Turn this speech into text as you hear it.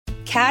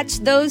Catch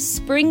those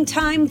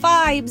springtime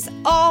vibes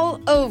all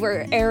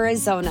over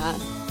Arizona.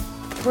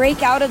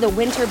 Break out of the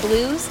winter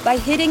blues by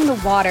hitting the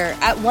water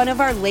at one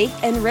of our lake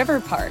and river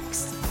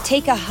parks.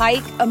 Take a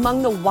hike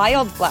among the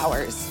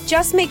wildflowers.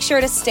 Just make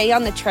sure to stay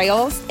on the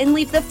trails and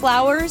leave the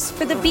flowers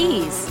for the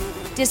bees.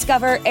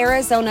 Discover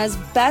Arizona's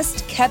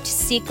best-kept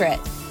secret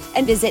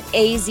and visit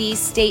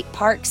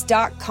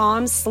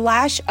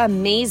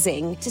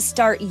azstateparks.com/amazing to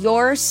start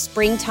your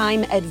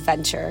springtime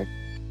adventure.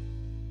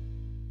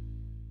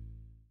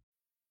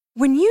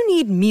 When you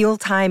need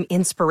mealtime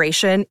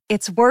inspiration,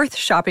 it's worth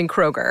shopping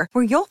Kroger,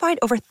 where you'll find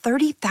over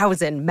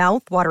 30,000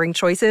 mouth-watering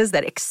choices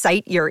that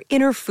excite your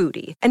inner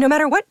foodie. And no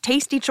matter what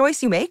tasty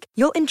choice you make,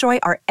 you'll enjoy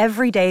our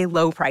everyday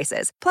low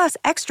prices, plus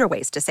extra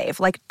ways to save,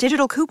 like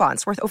digital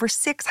coupons worth over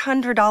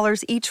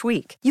 $600 each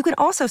week. You can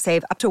also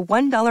save up to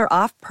 $1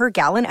 off per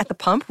gallon at the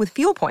pump with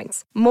fuel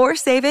points. More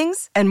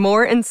savings and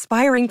more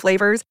inspiring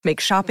flavors make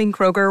shopping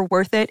Kroger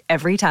worth it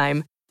every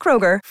time.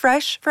 Kroger,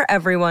 fresh for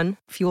everyone.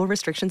 Fuel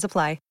restrictions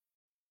apply.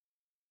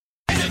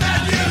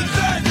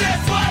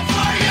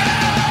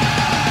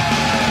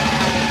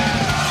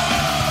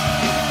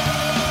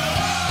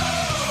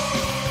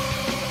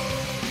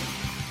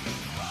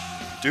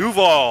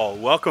 Duval,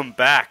 welcome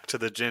back to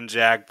the Gin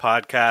Jag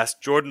podcast.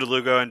 Jordan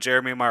DeLugo and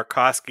Jeremy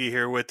Markoski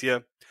here with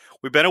you.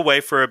 We've been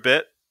away for a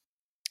bit,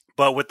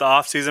 but with the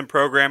off-season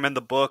program in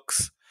the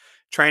books,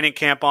 training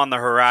camp on the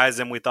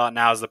horizon, we thought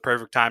now is the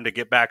perfect time to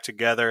get back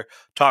together,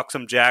 talk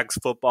some Jags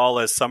football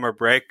as summer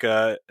break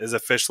is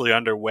officially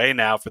underway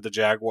now for the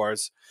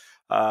Jaguars.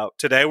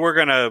 Today we're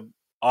going to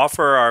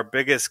offer our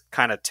biggest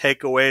kind of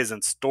takeaways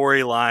and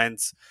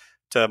storylines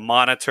to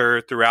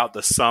monitor throughout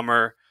the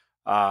summer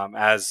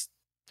as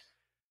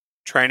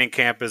training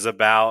camp is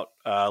about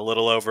a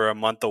little over a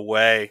month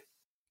away.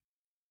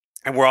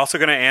 And we're also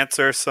going to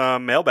answer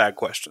some mailbag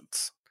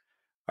questions.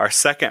 Our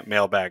second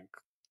mailbag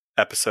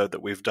episode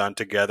that we've done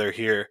together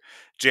here.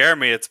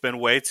 Jeremy, it's been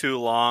way too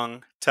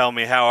long. Tell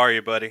me, how are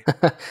you, buddy?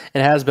 It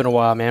has been a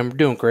while, man. We're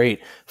doing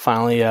great.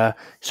 Finally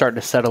starting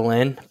to settle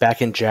in,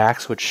 back in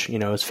Jax, which,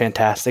 is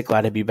fantastic.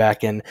 Glad to be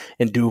back in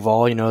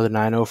Duval, the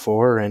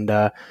 904, and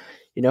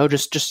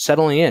just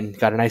settling in.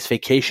 Got a nice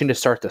vacation to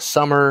start the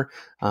summer.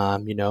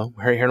 We're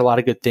hearing a lot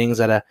of good things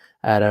out of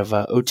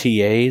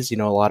OTAs,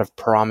 a lot of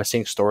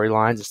promising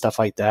storylines and stuff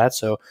like that.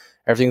 So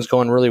everything's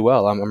going really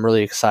well. I'm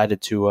really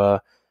excited to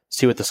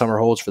see what the summer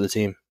holds for the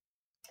team.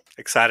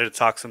 Excited to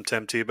talk some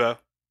Tim Tebow?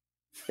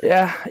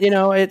 Yeah,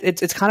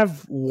 it's kind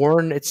of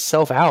worn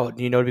itself out,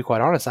 to be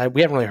quite honest.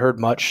 We haven't really heard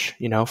much,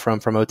 from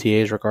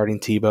OTAs regarding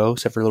Tebow,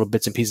 except for little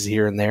bits and pieces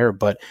here and there,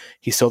 but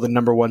he's still the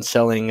number one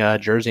selling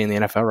jersey in the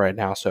NFL right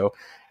now. So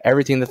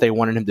everything that they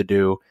wanted him to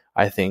do,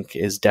 I think,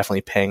 is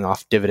definitely paying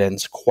off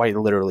dividends quite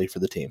literally for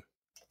the team.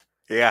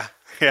 Yeah,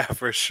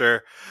 for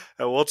sure.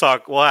 We'll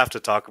have to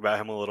talk about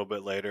him a little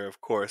bit later,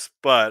 of course.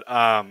 But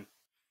I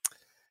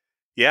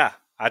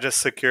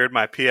just secured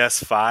my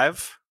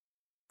PS5.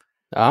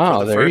 Oh,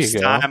 for the there first you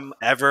go. time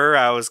ever,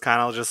 I was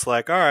kind of just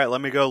like, all right, let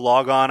me go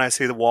log on. I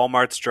see the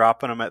Walmart's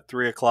dropping them at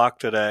 3:00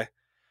 today.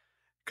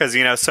 Because,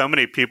 so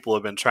many people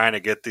have been trying to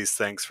get these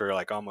things for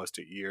like almost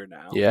a year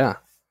now. Yeah.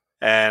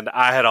 And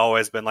I had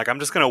always been like, I'm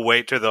just going to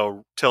wait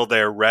till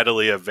they're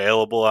readily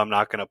available. I'm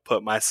not going to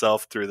put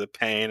myself through the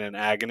pain and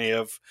agony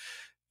of,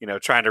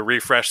 trying to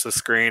refresh the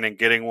screen and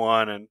getting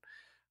one. And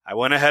I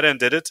went ahead and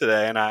did it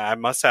today, and I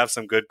must have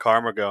some good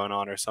karma going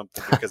on or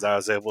something because I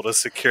was able to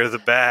secure the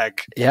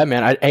bag. Yeah,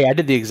 man. I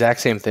did the exact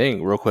same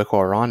thing real quick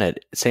while we're on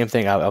it. Same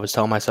thing. I was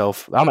telling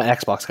myself, I'm an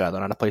Xbox guy, though,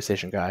 not a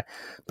PlayStation guy.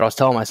 But I was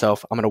telling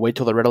myself, I'm going to wait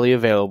till they're readily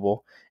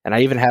available. And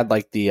I even had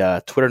like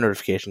the Twitter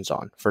notifications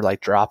on for like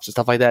drops and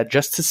stuff like that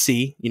just to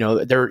see.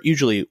 They're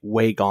usually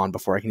way gone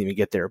before I can even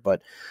get there.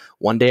 But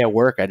one day at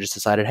work, I just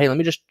decided, hey, let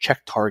me just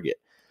check Target.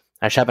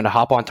 I just happened to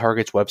hop on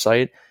Target's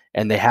website,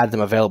 and they had them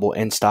available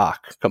in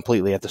stock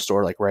completely at the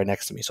store, like right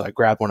next to me. So I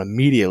grabbed one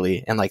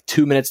immediately, and like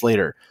 2 minutes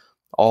later,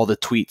 all the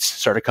tweets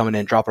started coming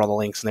in, dropping all the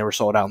links, and they were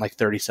sold out in like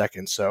 30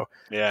 seconds. So,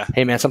 yeah.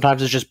 Hey, man,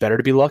 sometimes it's just better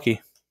to be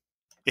lucky.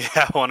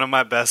 Yeah, one of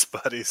my best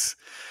buddies,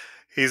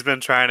 he's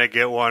been trying to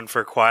get one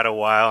for quite a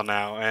while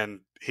now, and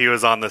he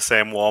was on the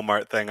same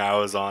Walmart thing I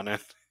was on,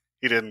 and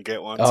he didn't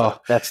get one. Oh,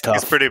 so that's tough.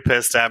 He's pretty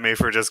pissed at me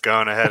for just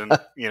going ahead and,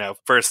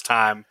 first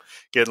time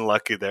getting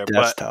lucky there.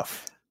 That's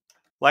tough.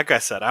 Like I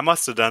said, I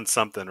must have done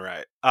something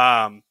right.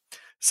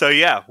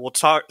 We'll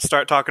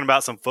start talking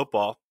about some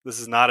football. This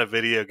is not a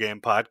video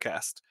game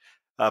podcast.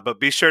 But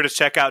be sure to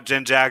check out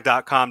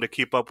ginjag.com to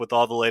keep up with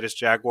all the latest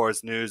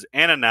Jaguars news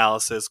and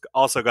analysis.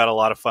 Also got a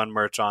lot of fun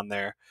merch on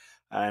there.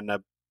 And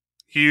a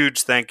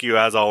huge thank you,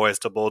 as always,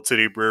 to Bold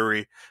City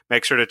Brewery.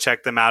 Make sure to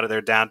check them out at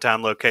their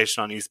downtown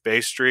location on East Bay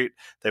Street.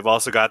 They've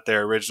also got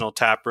their original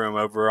tap room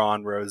over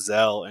on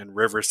Roselle and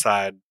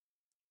Riverside.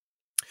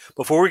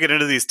 Before we get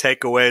into these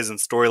takeaways and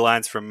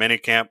storylines from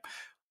minicamp, a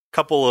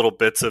couple little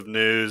bits of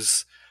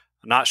news.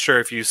 I'm not sure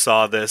if you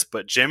saw this,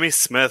 but Jimmy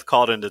Smith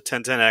called into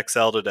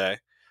 1010XL today.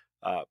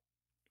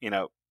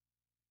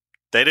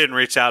 They didn't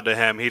reach out to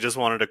him. He just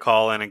wanted to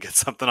call in and get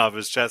something off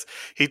his chest.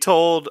 He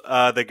told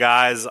the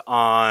guys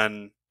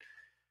on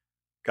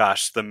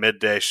the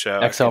midday show.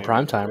 XL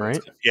Primetime, right?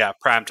 Yeah,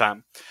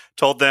 Primetime.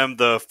 Told them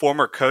the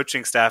former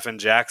coaching staff in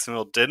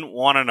Jacksonville didn't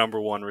want a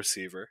number one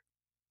receiver.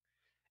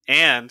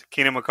 And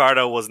Keenan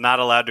McCardle was not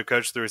allowed to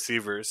coach the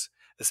receivers,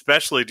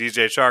 especially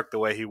DJ Chark, the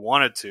way he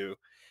wanted to.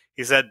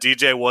 He said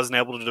DJ wasn't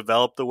able to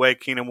develop the way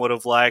Keenan would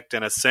have liked,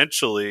 and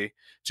essentially,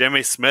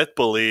 Jimmy Smith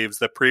believes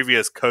the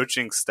previous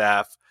coaching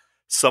staff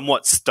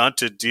somewhat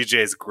stunted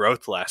DJ's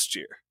growth last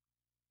year.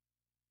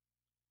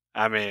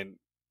 I mean,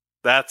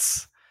 I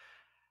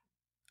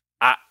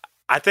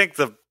think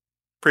the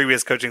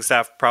previous coaching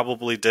staff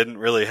probably didn't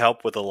really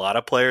help with a lot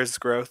of players'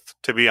 growth,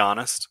 to be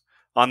honest,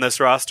 on this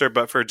roster.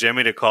 But for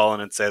Jimmy to call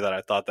in and say that,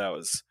 I thought that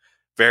was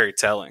very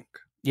telling.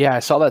 Yeah, I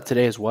saw that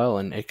today as well,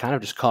 and it kind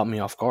of just caught me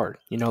off guard.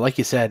 Like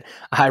you said,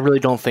 I really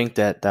don't think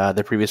that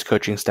the previous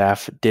coaching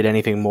staff did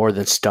anything more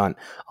than stunt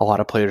a lot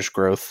of players'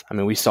 growth. I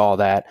mean, we saw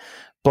that,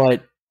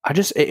 but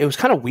it was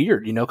kind of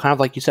weird, kind of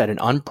like you said, an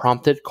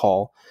unprompted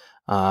call.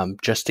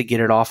 Just to get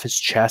it off his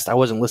chest. I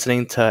wasn't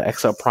listening to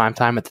XL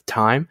Primetime at the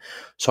time,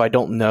 so I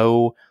don't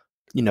know,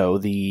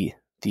 the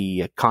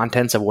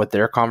contents of what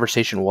their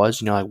conversation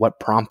was, like what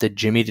prompted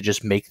Jimmy to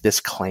just make this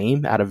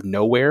claim out of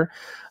nowhere.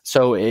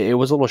 So it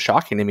was a little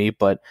shocking to me,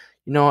 but,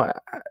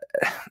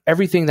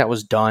 everything that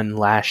was done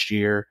last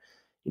year,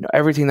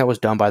 everything that was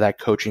done by that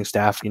coaching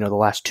staff, the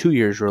last 2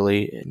 years,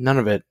 really, none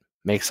of it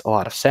makes a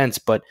lot of sense,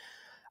 but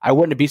I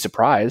wouldn't be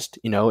surprised,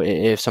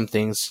 if some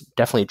things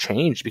definitely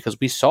changed because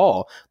we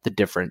saw the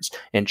difference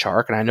in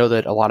Chark. And I know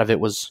that a lot of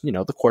it was,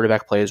 the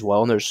quarterback play as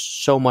well. And there's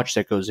so much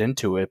that goes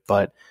into it.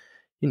 But,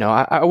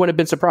 I wouldn't have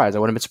been surprised. I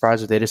wouldn't have been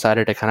surprised if they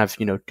decided to kind of,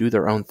 do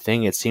their own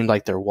thing. It seemed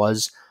like there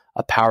was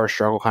a power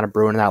struggle kind of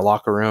brewing in that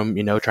locker room,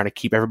 trying to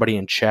keep everybody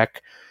in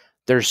check.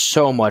 There's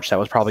so much that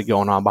was probably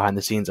going on behind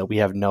the scenes that we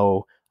have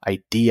no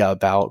idea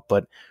about.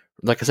 But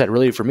like I said,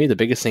 really for me, the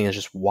biggest thing is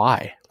just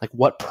why. Like,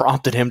 what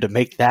prompted him to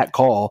make that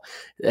call,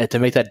 to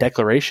make that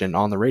declaration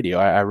on the radio?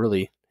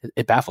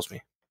 It baffles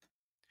me.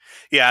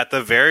 Yeah, at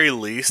the very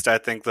least, I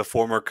think the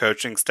former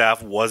coaching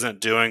staff wasn't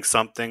doing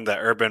something that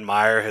Urban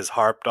Meyer has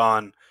harped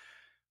on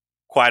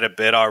quite a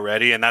bit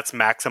already, and that's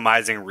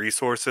maximizing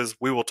resources.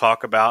 We will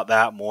talk about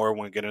that more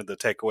when we get into the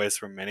takeaways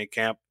from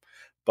minicamp.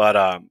 But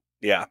I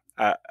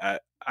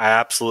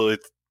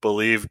absolutely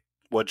believe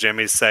what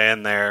Jimmy's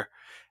saying there,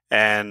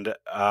 and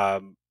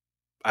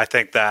I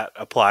think that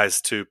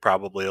applies to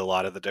probably a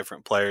lot of the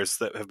different players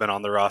that have been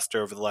on the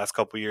roster over the last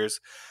couple of years.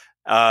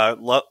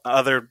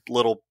 Other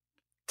little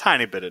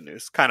tiny bit of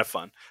news, kind of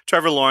fun.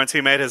 Trevor Lawrence,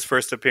 he made his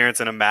first appearance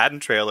in a Madden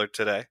trailer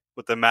today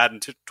with the Madden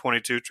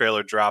 22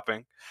 trailer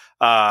dropping.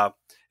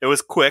 It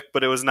was quick,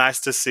 but it was nice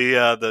to see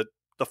the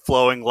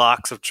flowing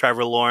locks of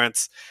Trevor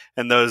Lawrence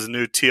and those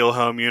new teal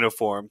home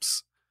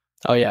uniforms.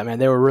 Oh yeah, man!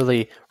 They were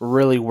really,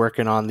 really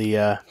working on the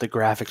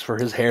graphics for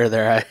his hair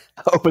there. I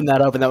opened that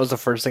up, and that was the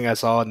first thing I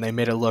saw, and they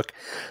made it look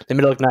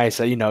nice.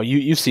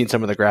 You've seen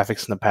some of the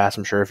graphics in the past.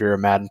 I'm sure if you're a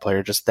Madden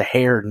player, just the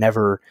hair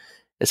never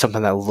is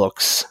something that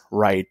looks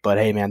right. But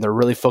hey, man, they're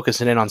really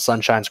focusing in on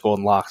Sunshine's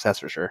golden locks. That's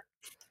for sure.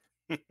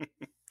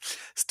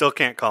 Still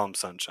can't call them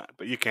Sunshine,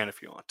 but you can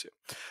if you want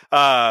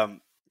to.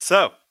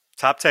 So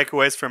top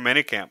takeaways from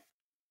minicamp.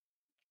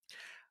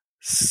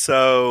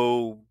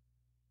 So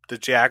the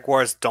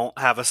Jaguars don't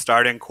have a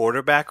starting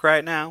quarterback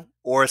right now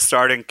or a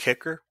starting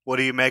kicker. What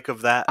do you make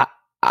of that?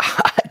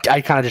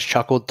 I kind of just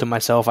chuckled to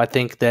myself. I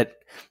think that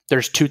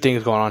there's two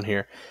things going on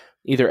here.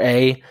 Either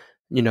A,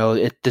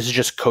 this is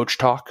just coach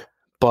talk,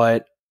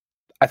 but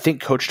I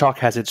think coach talk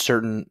has its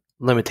certain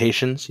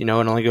limitations. It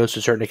only goes to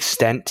a certain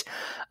extent.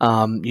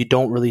 You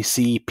don't really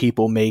see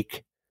people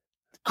make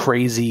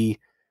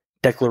crazy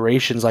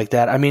declarations like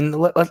that. I mean,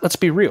 let's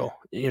be real.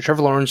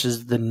 Trevor Lawrence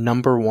is the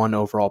number one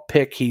overall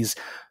pick. He's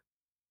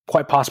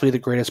quite possibly the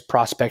greatest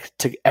prospect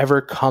to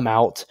ever come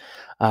out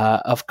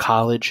of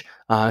college,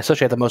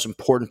 especially at the most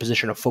important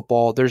position of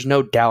football. There's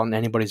no doubt in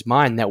anybody's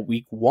mind that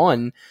week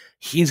one,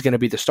 he's going to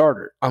be the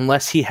starter,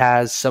 unless he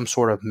has some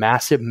sort of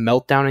massive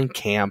meltdown in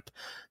camp,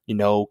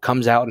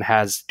 comes out and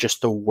has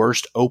just the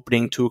worst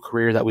opening to a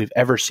career that we've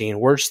ever seen,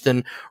 worse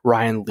than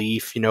Ryan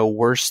Leaf,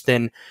 worse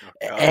than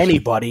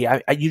anybody.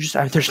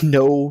 There's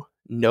no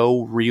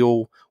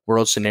real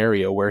world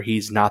scenario where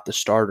he's not the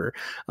starter.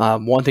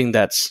 One thing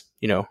that's,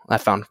 I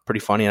found pretty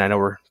funny, and I know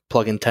we're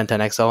plugging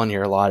 1010XL in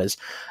here a lot, is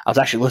I was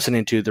actually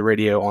listening to the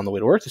radio on the way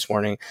to work this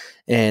morning,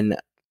 and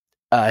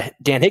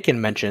Dan Hicken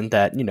mentioned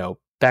that,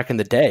 back in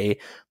the day,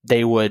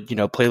 they would,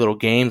 play little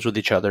games with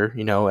each other,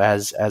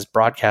 as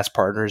broadcast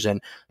partners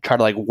and try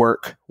to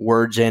work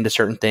words into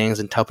certain things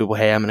and tell people,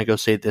 hey, I'm going to go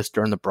say this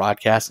during the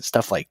broadcast and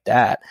stuff like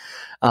that.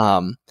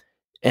 And,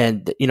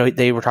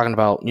 they were talking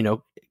about,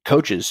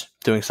 coaches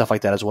doing stuff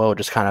like that as well,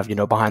 just kind of,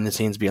 behind the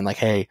scenes being like,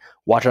 hey,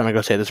 watch, I'm going to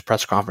go say this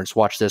press conference,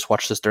 watch this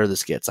during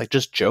this gets,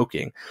 just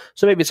joking.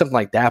 So maybe something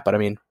like that. But I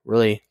mean,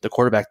 really, the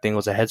quarterback thing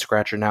was a head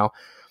scratcher. Now,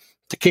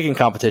 the kicking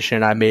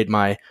competition, I made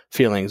my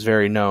feelings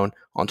very known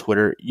on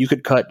Twitter. You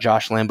could cut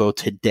Josh Lambo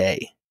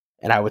today,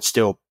 and I would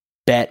still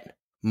bet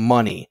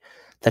money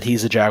that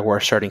he's the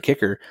Jaguars starting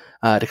kicker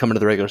to come into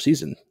the regular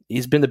season.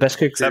 He's been the best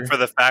kicker. Except for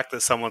the fact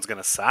that someone's going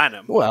to sign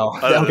him. Well,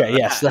 okay,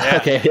 yes. Yeah.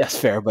 Okay, yes,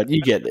 fair. But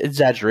you get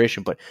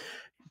exaggeration. But,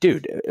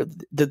 dude,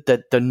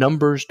 the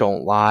numbers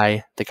don't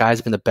lie. The guy's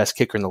been the best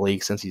kicker in the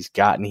league since he's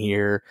gotten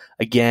here.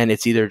 Again,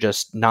 it's either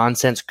just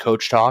nonsense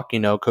coach talk.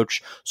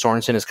 Coach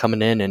Sorensen is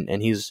coming in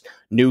and he's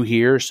new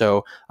here.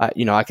 So,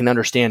 I can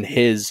understand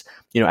his,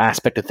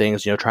 aspect of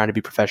things, trying to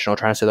be professional,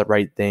 trying to say the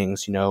right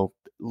things,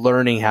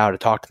 learning how to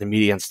talk to the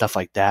media and stuff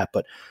like that.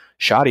 But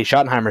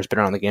Schottenheimer's been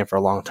around the game for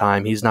a long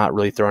time. He's not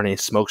really throwing any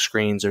smoke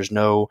screens. There's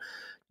no,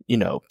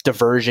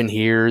 diversion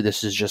here.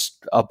 This is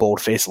just a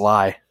bold-faced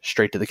lie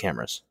straight to the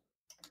cameras.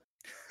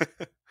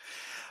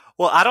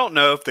 Well, I don't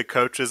know if the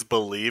coaches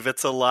believe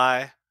it's a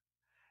lie.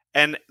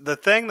 And the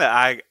thing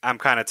that I'm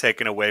kind of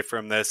taking away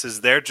from this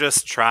is they're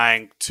just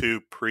trying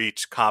to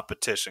preach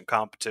competition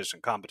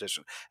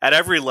at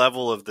every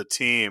level of the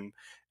team.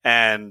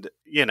 And,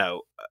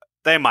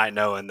 they might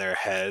know in their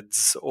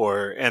heads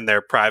or in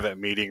their private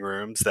meeting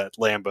rooms that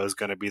Lambeau's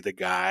going to be the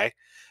guy,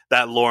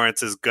 that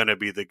Lawrence is going to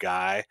be the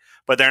guy,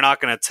 but they're not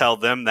going to tell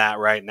them that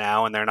right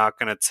now. And they're not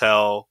going to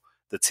tell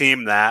the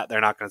team that. They're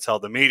not going to tell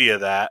the media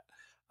that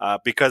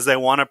because they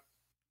want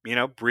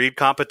to, breed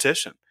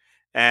competition.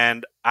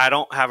 And I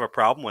don't have a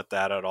problem with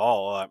that at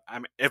all. I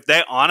mean, if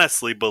they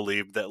honestly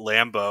believe that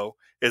Lambeau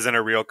is in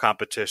a real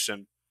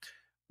competition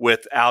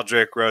with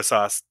Aldrick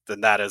Rosas,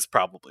 then that is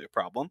probably a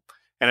problem.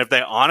 And if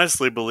they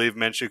honestly believe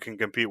Minshew can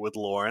compete with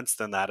Lawrence,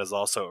 then that is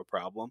also a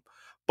problem.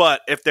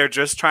 But if they're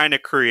just trying to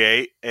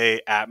create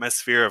a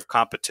atmosphere of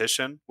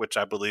competition, which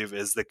I believe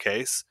is the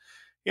case,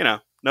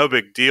 no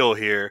big deal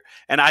here.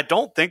 And I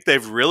don't think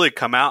they've really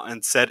come out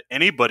and said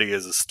anybody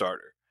is a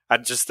starter. I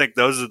just think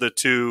those are the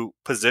two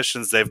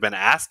positions they've been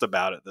asked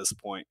about at this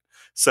point.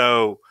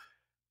 So,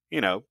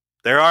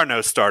 there are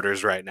no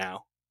starters right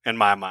now, in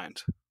my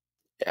mind.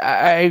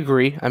 I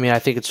agree. I mean, I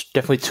think it's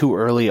definitely too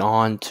early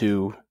on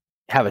to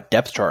have a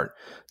depth chart.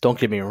 Don't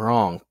get me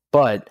wrong.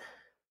 But,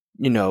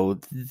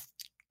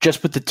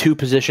 just with the two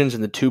positions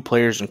and the two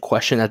players in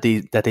question that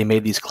they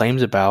made these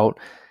claims about,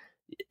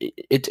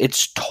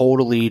 it's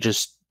totally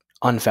just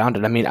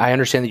unfounded. I mean, I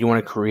understand that you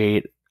want to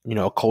create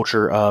a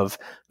culture of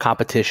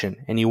competition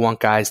and you want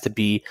guys to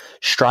be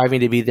striving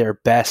to be their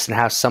best and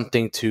have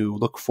something to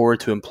look forward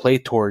to and play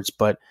towards.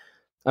 But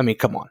I mean,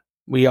 come on.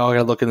 We all got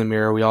to look in the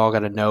mirror. We all got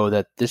to know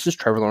that this is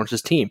Trevor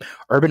Lawrence's team.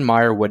 Urban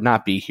Meyer would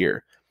not be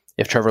here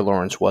if Trevor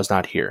Lawrence was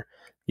not here,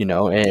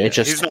 and it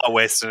just, he's not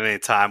wasting any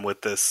time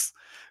with this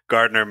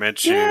Gardner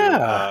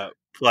Minshew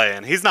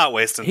playing. He's not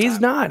wasting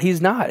time.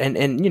 He's not.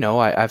 And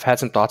I've had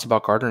some thoughts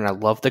about Gardner, and I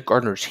love that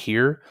Gardner's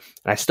here,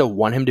 and I still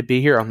want him to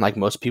be here. Unlike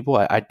most people,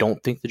 I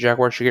don't think the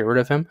Jaguars should get rid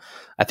of him.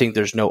 I think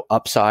there's no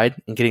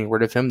upside in getting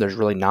rid of him. There's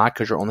really not,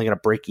 because you're only going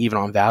to break even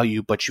on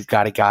value, but you've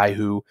got a guy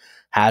who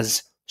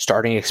has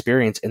starting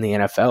experience in the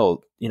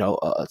NFL,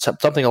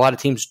 something a lot of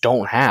teams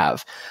don't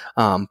have.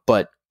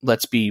 But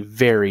let's be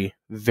very,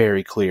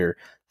 very clear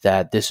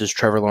that this is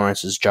Trevor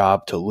Lawrence's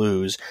job to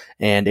lose,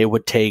 and it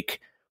would take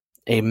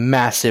a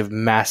massive,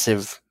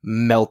 massive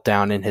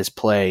meltdown in his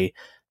play,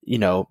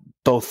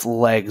 both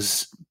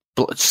legs,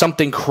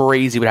 something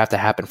crazy would have to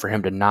happen for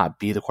him to not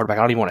be the quarterback.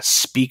 I don't even want to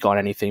speak on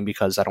anything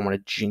because I don't want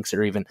to jinx it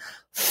or even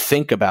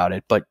think about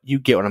it, but you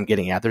get what I'm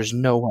getting at. There's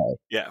no way.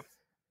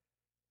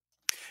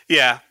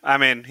 Yeah. I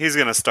mean, he's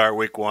going to start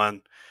week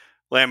 1.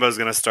 Lambeau's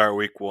going to start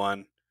week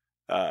 1.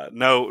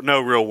 No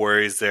real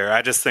worries there.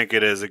 I just think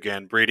it is,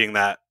 again, breeding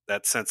that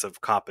sense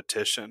of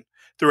competition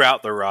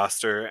throughout the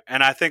roster.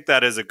 And I think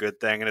that is a good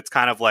thing. And it's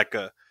kind of like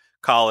a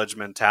college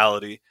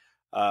mentality.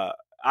 I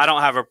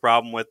don't have a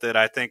problem with it.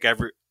 I think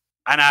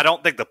and I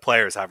don't think the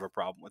players have a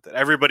problem with it.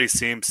 Everybody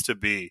seems to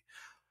be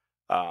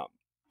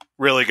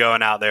really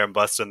going out there and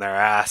busting their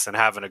ass and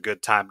having a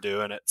good time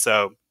doing it.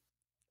 So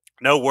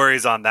no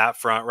worries on that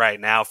front right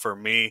now for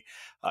me.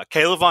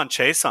 Kayvon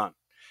Chason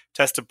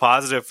tested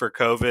positive for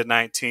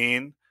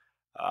COVID-19.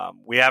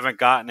 We haven't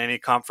gotten any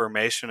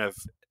confirmation of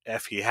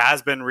if he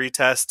has been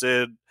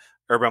retested.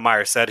 Urban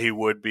Meyer said he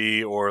would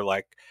be, or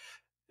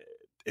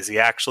is he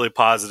actually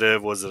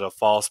positive? Was it a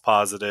false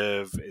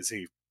positive? Is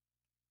he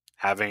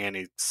having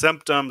any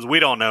symptoms? We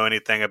don't know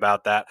anything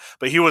about that,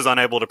 but he was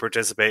unable to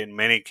participate in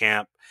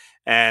minicamp,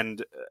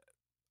 and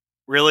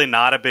really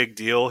not a big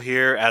deal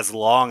here as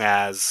long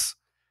as,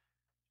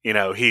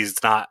 he's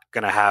not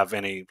going to have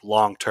any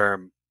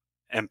long-term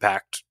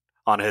impact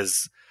on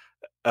his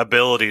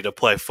ability to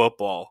play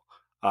football,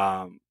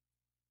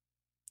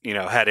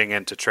 heading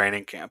into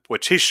training camp,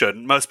 which he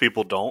shouldn't. Most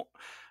people don't,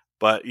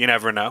 but you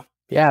never know.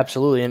 Yeah,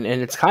 absolutely. And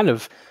it's kind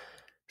of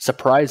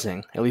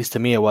surprising, at least to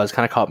me it was,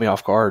 kind of caught me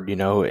off guard,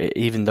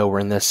 even though we're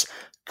in this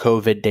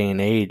COVID day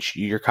and age,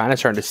 you're kind of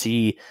starting to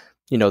see,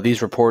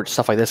 these reports,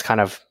 stuff like this kind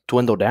of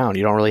dwindle down.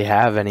 You don't really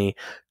have any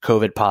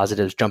COVID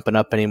positives jumping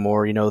up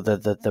anymore.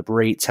 The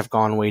rates have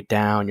gone way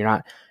down.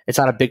 It's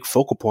not a big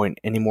focal point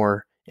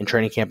anymore in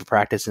training camp and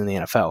practice in the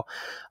NFL.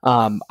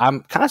 I'm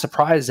kind of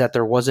surprised that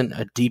there wasn't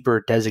a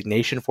deeper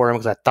designation for him,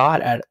 because I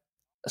thought at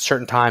a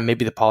certain time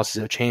maybe the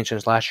policies have changed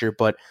since last year,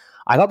 but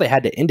I thought they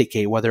had to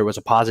indicate whether it was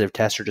a positive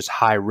test or just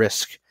high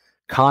risk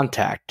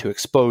contact to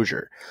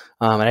exposure.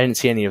 And I didn't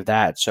see any of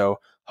that. So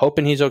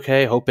hoping he's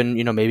okay. Hoping,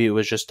 maybe it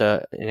was just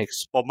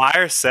Well,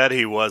 Myers said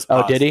he was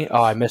Oh, positive. did he?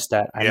 Oh, I missed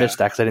that. I missed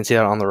that because I didn't see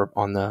that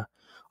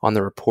on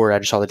the report. I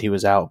just saw that he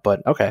was out.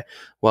 But okay,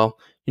 well,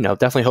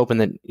 definitely hoping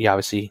that he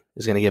obviously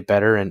is going to get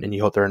better, and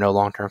you hope there are no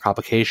long term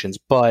complications.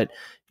 But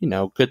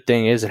good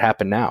thing is it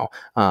happened now.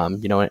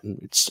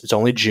 It's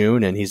only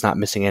June, and he's not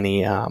missing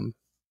any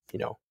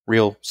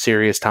real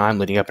serious time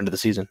leading up into the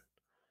season.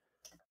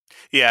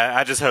 Yeah,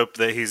 I just hope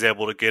that he's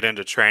able to get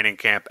into training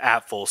camp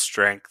at full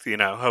strength.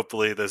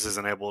 Hopefully this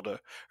isn't able to,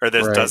 or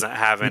this Right. doesn't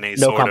have any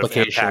No sort of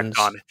impact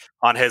complications.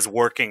 on his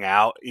working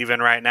out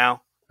even right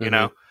now.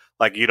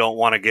 Like you don't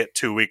want to get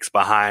 2 weeks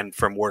behind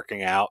from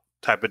working out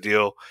type of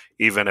deal,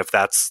 even if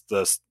that's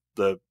the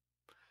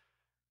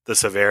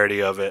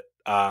severity of it.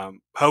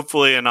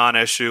 Hopefully a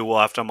non-issue. We'll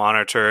have to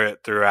monitor it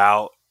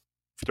throughout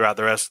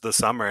the rest of the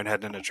summer and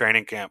head into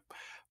training camp.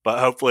 But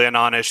hopefully a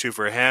non-issue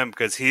for him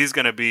because he's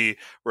going to be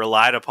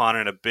relied upon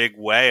in a big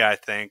way, I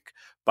think,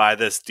 by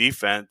this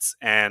defense.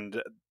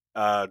 And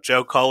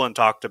Joe Cullen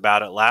talked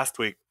about it last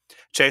week.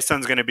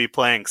 Chason's going to be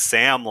playing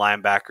Sam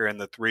linebacker in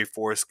the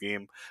 3-4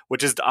 scheme,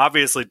 which is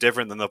obviously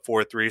different than the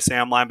 4-3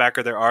 Sam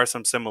linebacker. There are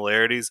some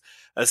similarities.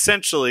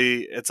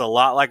 Essentially, it's a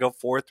lot like a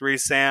 4-3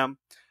 Sam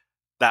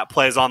that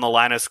plays on the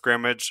line of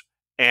scrimmage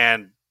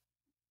and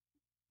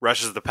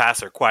rushes the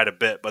passer quite a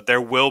bit, but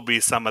there will be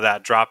some of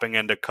that dropping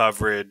into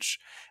coverage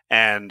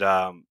and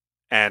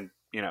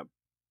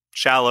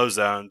shallow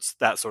zones,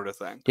 that sort of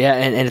thing. Yeah,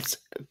 and it's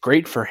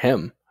great for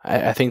him.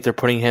 I think they're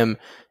putting him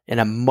in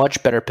a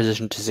much better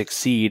position to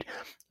succeed.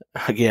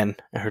 Again,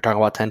 we're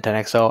talking about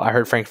 10-10XL. I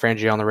heard Frank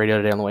Frangie on the radio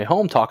today on the way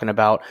home talking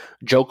about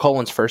Joe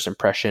Cullen's first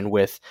impression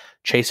with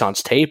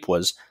Chason's tape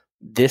was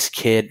this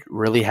kid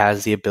really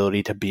has the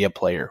ability to be a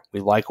player. We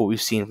like what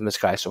we've seen from this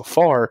guy so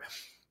far.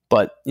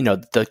 But,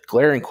 the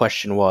glaring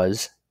question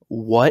was,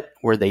 what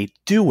were they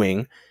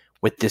doing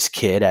with this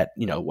kid at,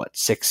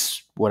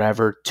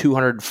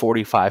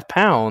 245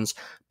 pounds,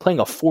 playing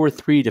a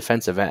 4-3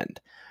 defensive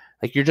end?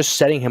 Like, you're just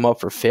setting him up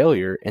for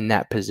failure in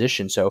that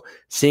position. So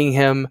seeing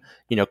him,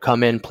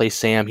 come in, play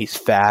Sam, he's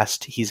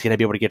fast, he's going to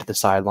be able to get to the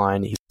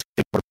sideline, he's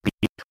able to be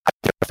an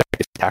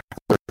effective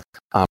tackler.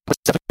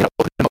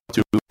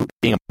 To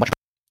being a much.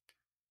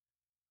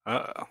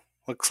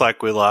 Looks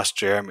like we lost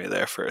Jeremy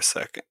there for a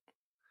second.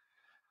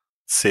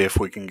 See if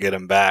we can get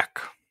him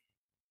back.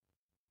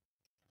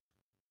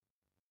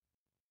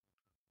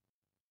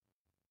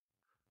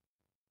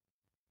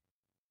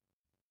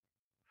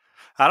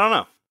 I don't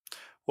know.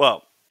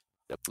 Well,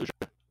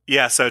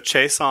 yeah, so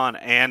Chason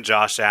and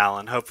Josh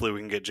Allen. Hopefully we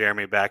can get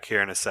Jeremy back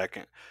here in a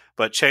second.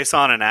 But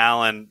Chason and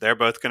Allen, they're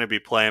both going to be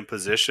playing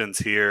positions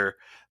here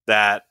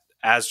that,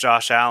 as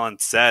Josh Allen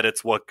said,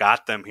 it's what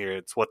got them here.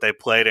 It's what they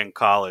played in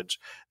college.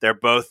 They're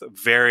both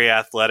very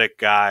athletic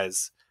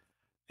guys.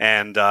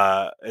 And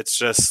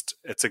it's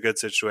a good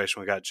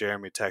situation. We got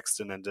Jeremy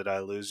texting, and did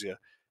I lose you?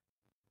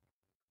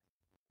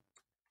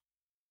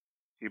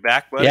 You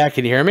back, buddy? Yeah,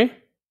 can you hear me?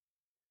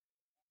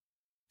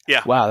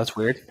 Yeah. Wow, that's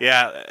weird.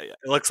 Yeah, it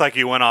looks like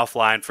you went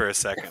offline for a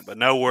second, but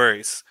no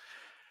worries.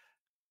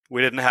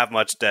 We didn't have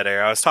much dead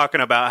air. I was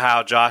talking about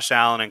how Josh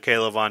Allen and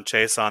Caleb Von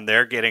Chason,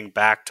 they're getting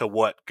back to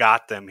what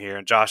got them here.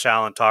 And Josh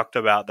Allen talked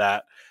about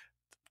that.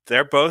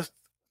 They're both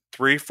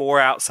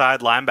 3-4 outside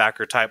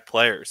linebacker type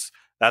players.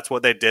 That's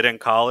what they did in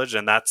college,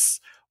 and that's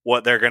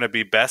what they're going to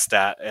be best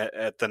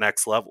at the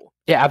next level.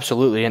 Yeah,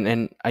 absolutely.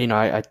 And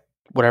I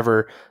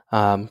whatever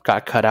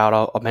got cut out,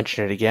 I'll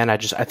mention it again. I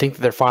think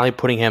that they're finally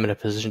putting him in a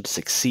position to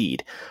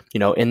succeed.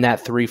 In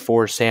that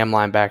 3-4 Sam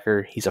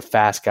linebacker, he's a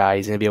fast guy.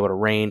 He's going to be able to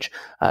range,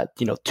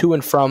 to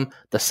and from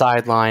the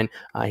sideline.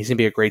 He's going to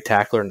be a great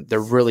tackler, and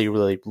they're really,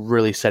 really,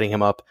 really setting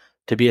him up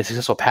to be a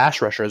successful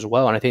pass rusher as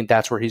well. And I think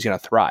that's where he's going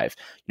to thrive.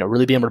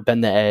 Really be able to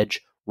bend the edge,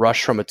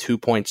 rush from a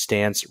 2-point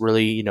stance,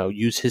 really,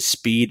 use his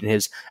speed and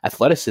his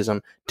athleticism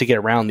to get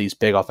around these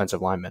big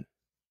offensive linemen.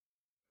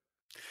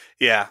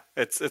 Yeah,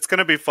 it's going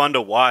to be fun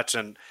to watch,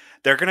 and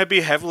they're going to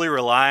be heavily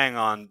relying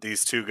on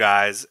these two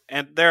guys.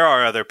 And there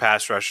are other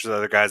pass rushers,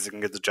 other guys that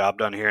can get the job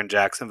done here in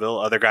Jacksonville,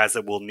 other guys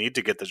that will need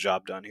to get the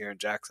job done here in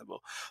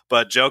Jacksonville.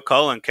 But Joe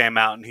Cullen came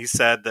out and he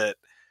said that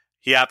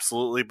he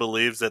absolutely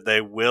believes that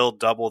they will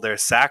double their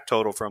sack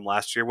total from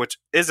last year, which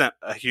isn't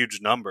a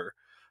huge number,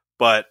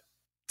 but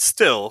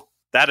still,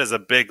 that is a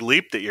big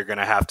leap that you're going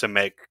to have to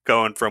make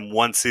going from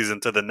one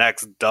season to the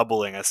next,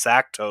 doubling a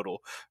sack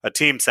total, a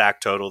team sack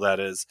total, that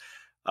is.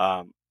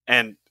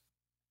 And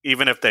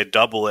even if they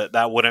double it,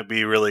 that wouldn't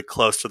be really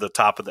close to the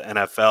top of the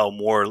NFL,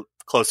 more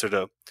closer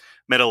to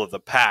middle of the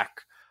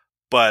pack.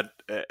 But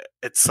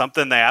it's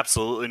something they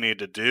absolutely need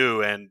to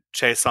do, and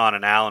Chason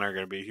and Allen are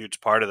going to be a huge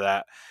part of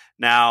that.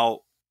 Now,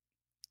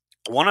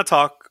 I want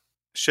to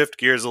shift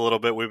gears a little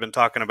bit. We've been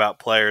talking about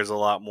players a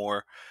lot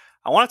more.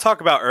 I want to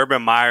talk about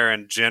Urban Meyer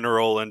in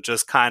general and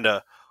just kind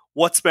of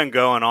what's been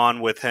going on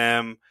with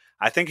him.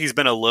 I think he's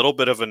been a little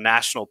bit of a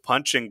national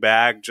punching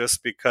bag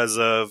just because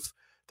of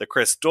the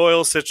Chris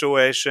Doyle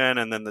situation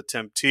and then the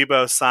Tim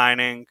Tebow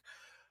signing.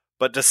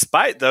 But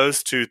despite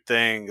those two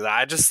things,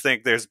 I just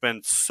think there's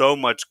been so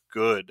much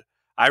good.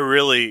 I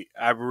really,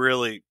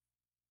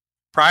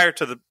 prior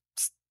to the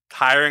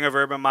hiring of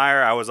Urban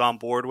Meyer, I was on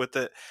board with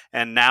it.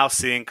 And now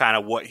seeing kind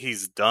of what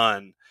he's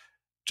done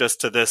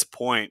just to this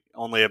point,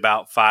 only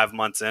about 5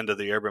 months into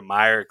the Urban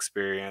Meyer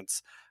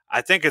experience, I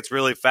think it's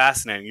really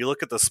fascinating. You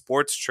look at the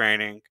sports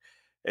training,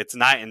 it's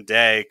night and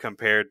day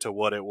compared to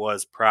what it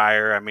was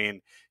prior. I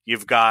mean,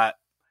 you've got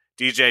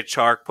DJ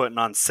Chark putting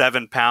on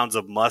 7 pounds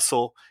of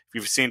muscle. If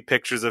you've seen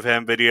pictures of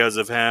him, videos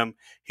of him,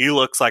 he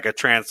looks like a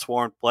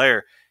transformed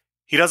player.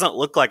 He doesn't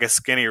look like a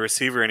skinny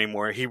receiver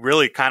anymore. He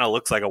really kind of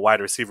looks like a wide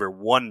receiver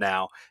one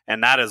now,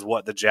 and that is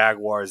what the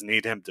Jaguars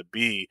need him to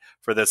be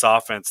for this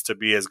offense to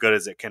be as good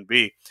as it can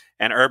be.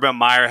 And Urban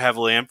Meyer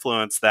heavily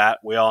influenced that.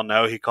 We all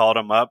know he called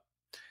him up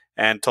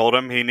and told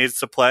him he needs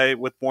to play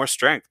with more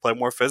strength, play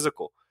more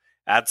physical,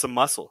 add some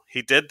muscle.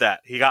 He did that.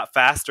 He got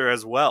faster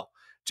as well.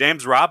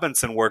 James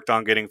Robinson worked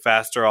on getting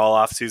faster all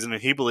offseason,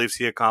 and he believes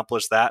he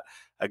accomplished that,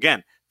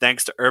 again,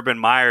 thanks to Urban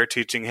Meyer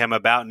teaching him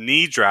about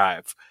knee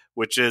drive,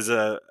 which is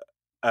a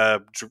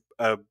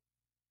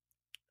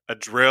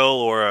drill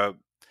or a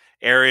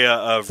area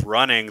of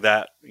running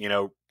that,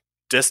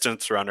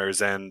 distance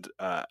runners and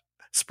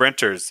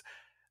sprinters,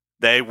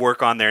 they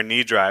work on their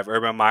knee drive.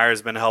 Urban Meyer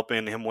has been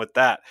helping him with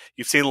that.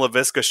 You've seen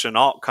Laviska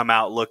Shenault come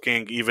out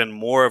looking even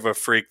more of a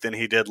freak than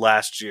he did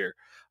last year.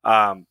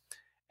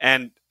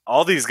 And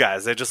all these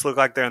guys, they just look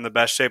like they're in the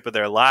best shape of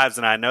their lives.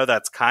 And I know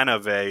that's kind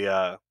of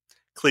a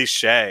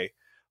cliche,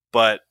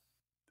 but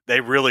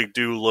they really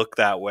do look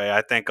that way.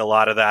 I think a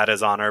lot of that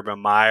is on Urban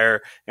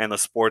Meyer and the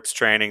sports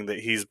training that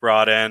he's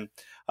brought in.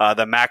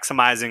 The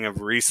maximizing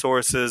of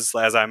resources,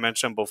 as I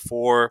mentioned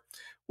before,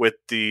 with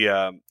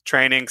the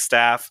training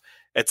staff,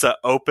 it's an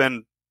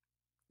open,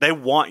 they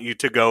want you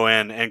to go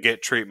in and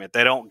get treatment.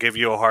 They don't give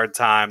you a hard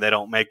time. They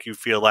don't make you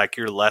feel like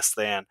you're less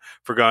than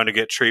for going to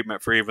get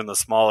treatment for even the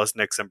smallest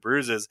nicks and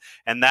bruises.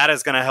 And that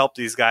is going to help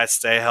these guys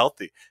stay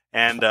healthy.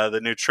 And the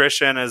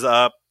nutrition is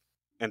up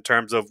in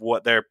terms of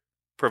what they're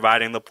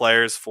providing the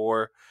players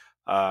for,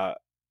 the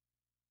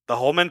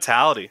whole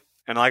mentality.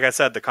 And like I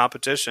said, the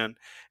competition.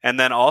 And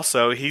then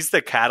also he's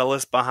the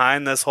catalyst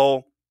behind this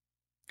whole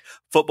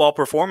football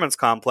performance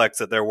complex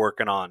that they're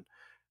working on.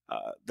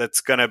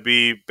 That's going to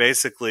be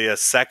basically a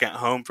second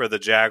home for the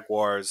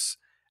Jaguars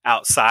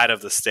outside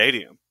of the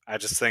stadium. I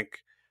just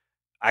think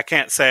I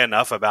can't say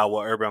enough about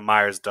what Urban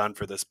Meyer's done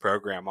for this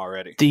program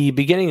already. The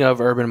beginning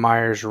of Urban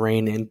Meyer's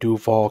reign in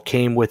Duval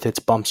came with its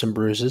bumps and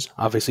bruises.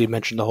 Obviously, you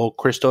mentioned the whole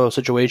Chris Doyle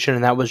situation,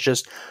 and that was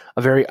just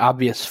a very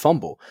obvious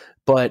fumble.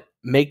 But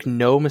make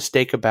no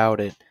mistake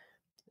about it,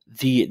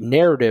 the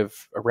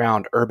narrative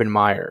around Urban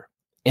Meyer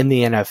in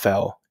the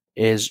NFL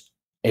is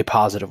a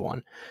positive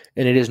one,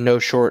 and it is no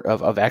short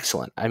of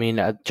excellent. I mean,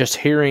 just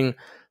hearing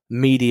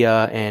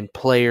media and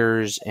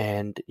players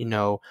and,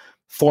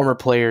 former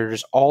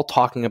players all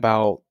talking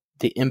about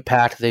the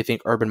impact they think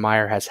Urban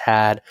Meyer has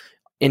had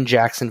in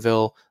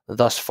Jacksonville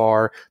thus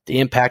far, the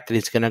impact that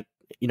he's going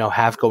to,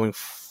 have going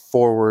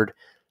forward.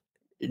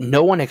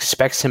 No one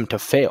expects him to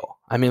fail.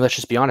 I mean, let's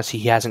just be honest.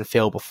 He hasn't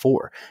failed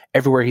before.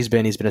 Everywhere he's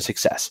been a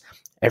success.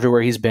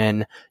 Everywhere he's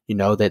been,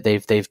 that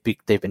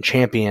they've been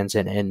champions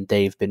and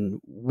they've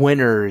been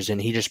winners,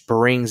 and he just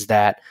brings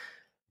that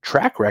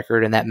track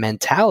record and that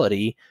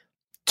mentality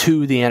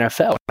to the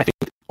NFL. I think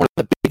one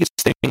of the biggest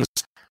things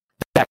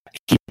that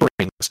he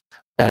brings,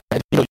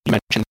 you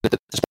mentioned the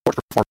sports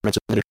performance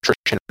and the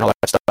nutrition and all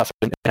that stuff,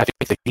 and I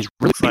think that he's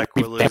really looks like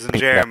we're losing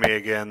Jeremy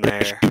again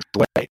there. And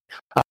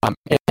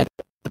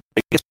the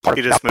biggest part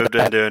he just moved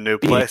into a new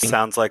place.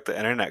 Sounds like the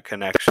internet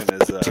connection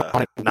is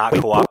not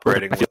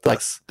cooperating with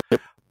us.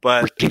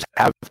 But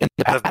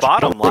the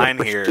bottom line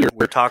here,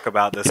 we talk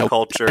about this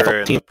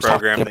culture and the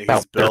program that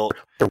he's built.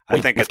 I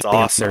think it's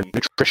awesome.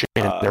 It's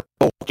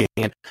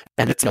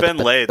been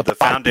laid. The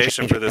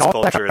foundation for this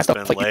culture has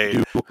been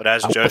laid. But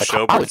as Joe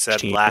Schobert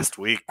said last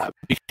week,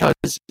 it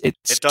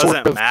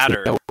doesn't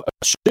matter.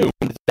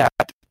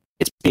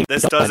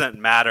 This doesn't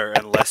matter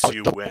unless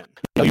you win.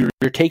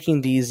 You're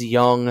taking these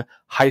young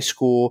high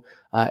school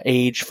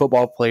age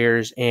football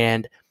players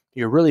and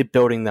you're really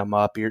building them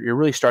up. You're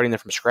really starting them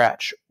from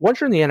scratch.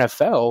 Once you're in the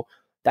NFL,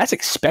 that's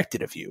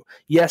expected of you.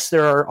 Yes,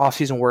 there are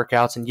off-season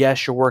workouts, and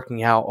yes, you're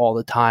working out all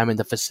the time in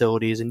the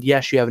facilities, and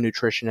yes, you have a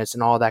nutritionist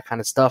and all that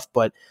kind of stuff,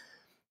 but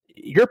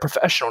you're a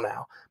professional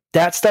now.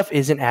 That stuff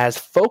isn't as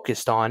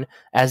focused on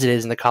as it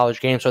is in the college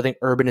game. So I think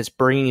Urban is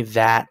bringing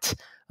that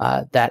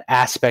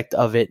aspect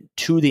of it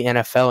to the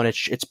NFL, and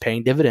it's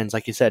paying dividends.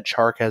 Like you said,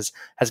 Chark has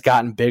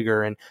gotten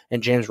bigger, and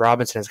James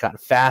Robinson has gotten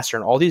faster,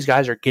 and all these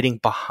guys are getting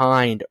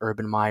behind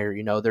Urban Meyer.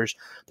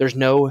 There's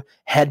no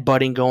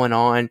headbutting going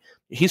on.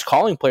 He's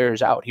calling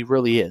players out. He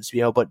really is,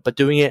 but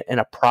doing it in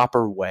a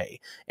proper way,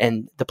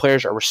 and the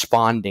players are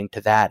responding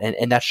to that,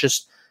 and that's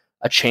just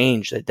a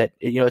change that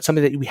it's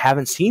something that we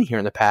haven't seen here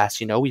in the past.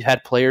 We've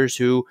had players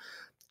who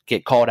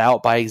get called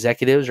out by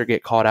executives or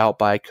get called out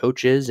by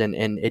coaches, and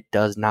it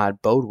does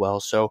not bode well.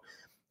 So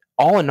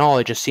all in all,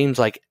 it just seems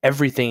like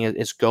everything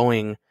is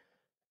going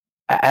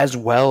as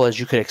well as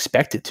you could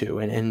expect it to.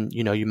 And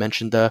you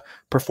mentioned the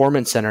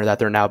performance center that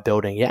they're now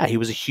building. Yeah, he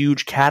was a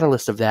huge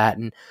catalyst of that.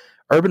 And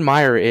Urban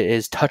Meyer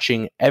is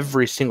touching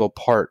every single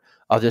part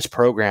of this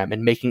program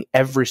and making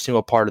every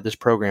single part of this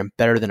program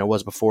better than it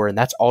was before. And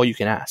that's all you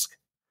can ask.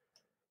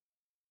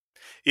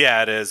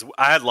 Yeah, it is.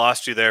 I had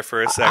lost you there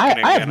for a second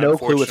again. I have no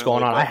clue what's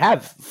going unfortunately, on. I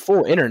have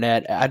full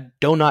internet. I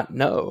do not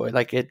know.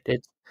 Like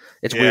it's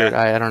Yeah. weird.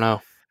 I don't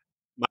know.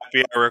 Might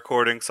be our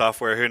recording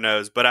software. Who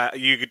knows? But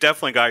you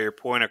definitely got your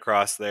point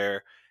across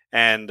there.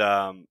 And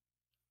I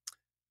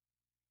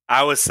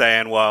was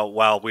saying, well,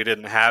 while we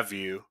didn't have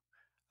you,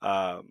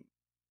 um,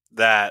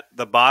 that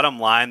the bottom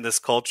line, this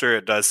culture,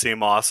 it does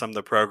seem awesome.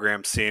 The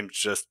program seems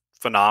just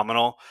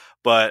phenomenal.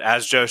 But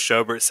as Joe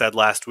Schobert said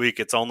last week,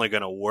 it's only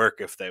going to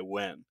work if they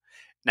win.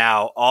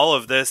 Now, all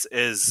of this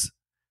is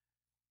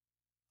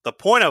the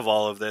point of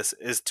all of this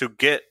is to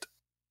get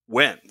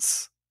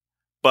wins.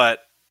 But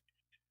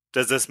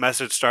does this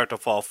message start to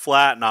fall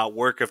flat, not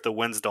work if the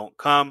wins don't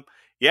come?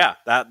 Yeah,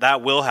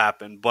 that will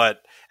happen.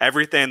 But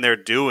everything they're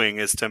doing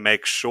is to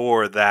make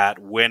sure that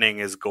winning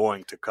is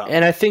going to come.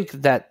 And I think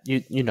that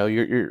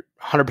you're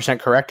 100%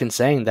 correct in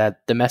saying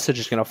that the message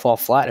is going to fall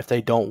flat if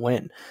they don't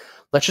win.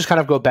 Let's just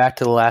kind of go back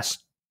to the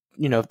last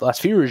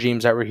few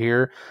regimes that were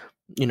here.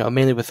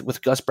 Mainly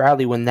with Gus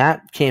Bradley, when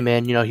that came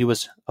in, he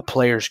was a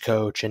player's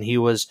coach and he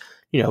was,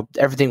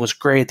 everything was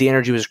great. The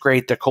energy was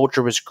great. The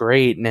culture was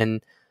great. And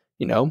then,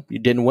 you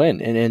didn't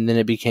win. And then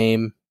it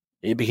became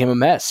a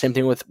mess. Same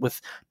thing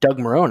with Doug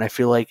Marrone. I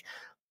feel like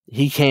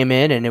he came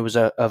in and it was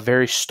a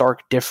very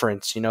stark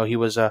difference. He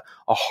was a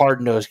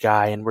hard-nosed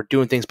guy and we're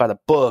doing things by the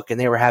book and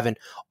they were having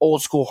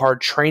old school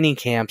hard training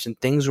camps and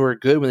things were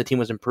good when the team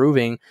was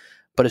improving.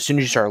 But as soon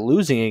as you start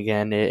losing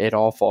again, it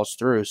all falls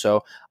through.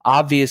 So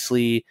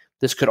obviously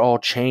this could all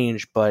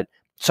change, but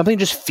something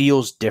just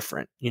feels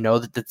different.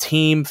 That the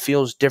team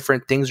feels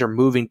different. Things are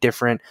moving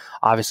different.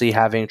 Obviously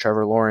having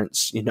Trevor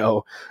Lawrence, in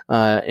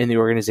the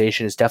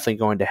organization is definitely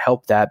going to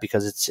help that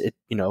because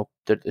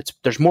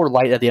there's more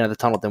light at the end of the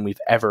tunnel than we've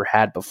ever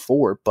had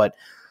before, but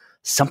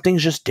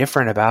something's just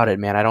different about it,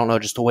 man. I don't know,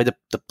 just the way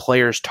the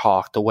players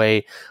talk, the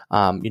way,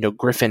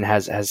 Griffin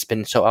has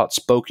been so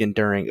outspoken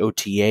during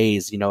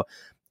OTAs,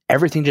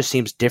 everything just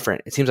seems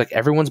different. It seems like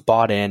everyone's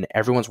bought in,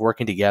 everyone's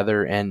working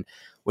together. And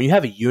when you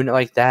have a unit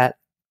like that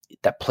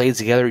plays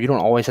together, you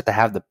don't always have to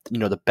have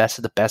the best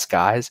of the best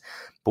guys.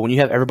 But when you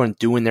have everyone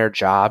doing their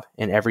job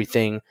and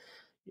everything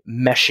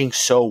meshing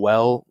so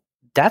well,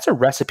 that's a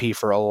recipe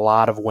for a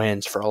lot of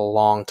wins for a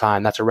long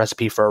time. That's a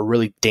recipe for a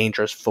really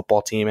dangerous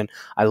football team. And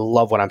I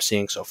love what I'm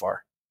seeing so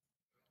far.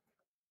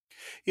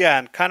 Yeah,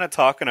 and kind of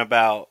talking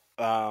about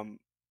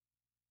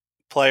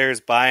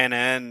players buying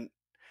in,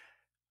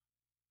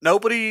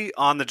 nobody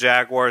on the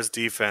Jaguars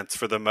defense,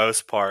 for the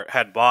most part,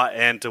 had bought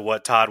into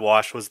what Todd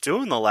Wash was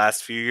doing the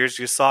last few years.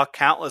 You saw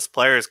countless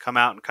players come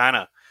out and kind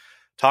of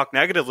talk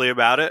negatively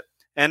about it.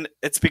 And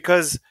it's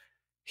because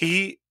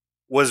he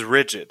was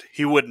rigid.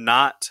 He would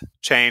not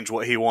change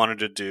what he wanted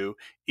to do,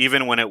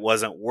 even when it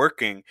wasn't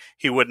working.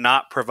 He would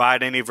not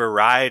provide any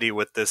variety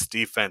with this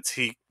defense.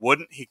 He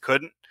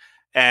couldn't.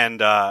 And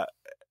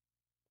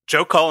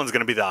Joe Cullen's going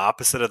to be the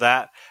opposite of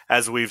that,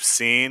 as we've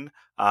seen.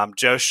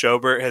 Joe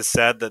Schobert has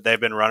said that they've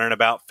been running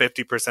about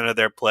 50% of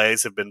their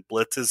plays have been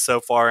blitzes so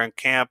far in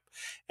camp,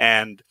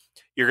 and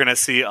you're going to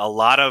see a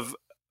lot of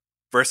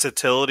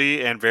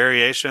versatility and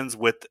variations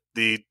with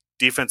the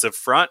defensive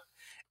front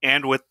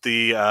and with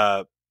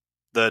the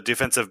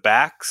defensive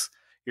backs.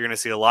 You're going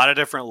to see a lot of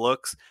different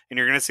looks, and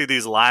you're going to see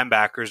these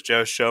linebackers,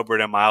 Joe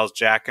Schobert and Miles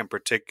Jack in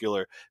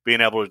particular,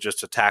 being able to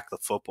just attack the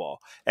football.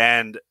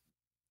 And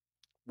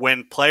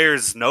when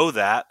players know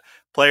that,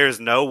 players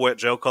know what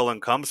Joe Cullen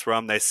comes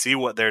from, they see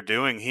what they're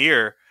doing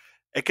here,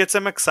 it gets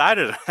them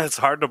excited. It's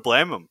hard to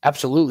blame them.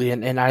 Absolutely.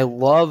 And I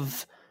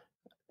love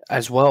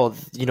as well,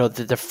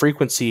 the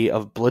frequency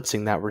of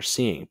blitzing that we're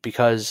seeing,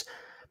 because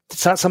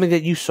it's not something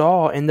that you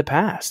saw in the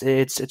past.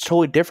 It's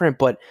totally different,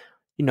 but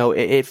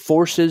it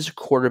forces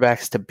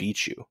quarterbacks to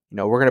beat you.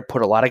 We're going to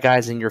put a lot of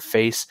guys in your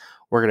face.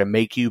 We're going to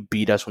make you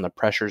beat us when the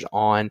pressure's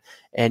on.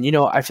 And,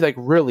 I feel like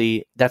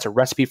really that's a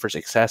recipe for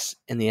success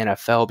in the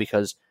NFL,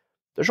 because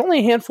there's only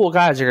a handful of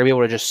guys that are going to be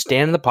able to just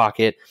stand in the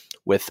pocket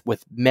with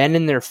men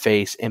in their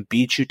face and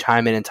beat you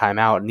time in and time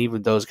out. And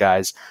even those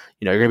guys,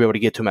 you're going to be able to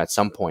get to them at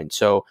some point.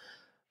 So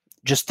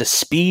just the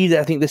speed that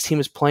I think this team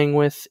is playing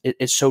with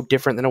is so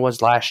different than it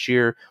was last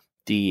year.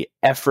 The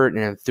effort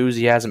and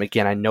enthusiasm,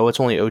 again, I know it's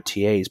only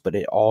OTAs, but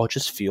it all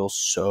just feels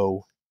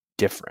so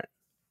different.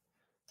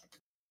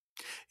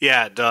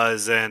 Yeah, it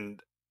does.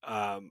 And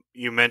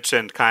you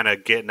mentioned kind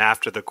of getting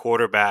after the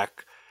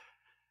quarterback.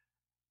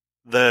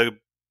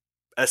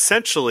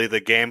 Essentially the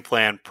game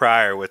plan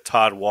prior with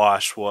Todd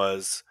Wash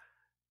was,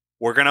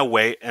 we're going to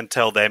wait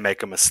until they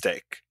make a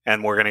mistake,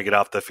 and we're going to get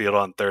off the field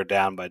on third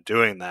down by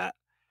doing that.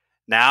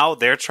 Now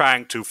they're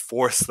trying to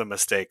force the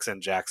mistakes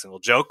in Jacksonville.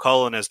 Joe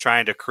Cullen is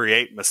trying to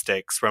create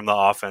mistakes from the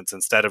offense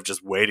instead of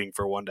just waiting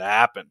for one to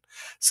happen.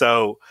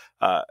 So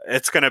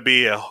it's going to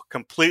be a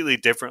completely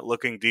different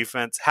looking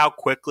defense. How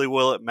quickly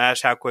will it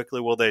mesh? How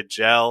quickly will they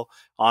gel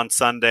on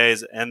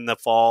Sundays in the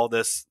fall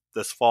this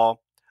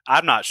fall?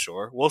 I'm not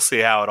sure. We'll see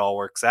how it all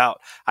works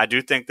out. I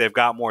do think they've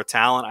got more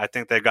talent. I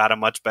think they've got a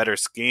much better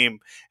scheme,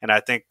 and I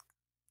think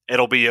it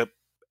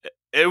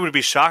would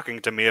be shocking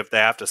to me if they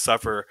have to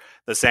suffer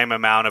the same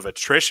amount of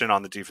attrition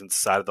on the defensive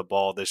side of the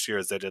ball this year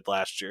as they did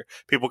last year.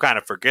 People kind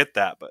of forget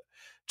that, but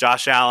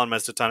Josh Allen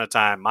missed a ton of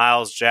time.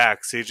 Miles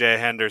Jack, C.J.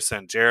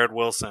 Henderson, Jared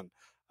Wilson,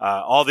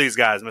 all these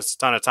guys missed a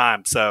ton of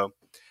time. So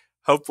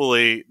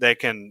hopefully they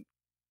can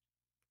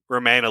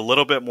remain a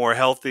little bit more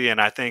healthy,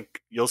 and I think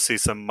you'll see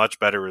some much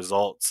better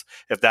results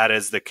if that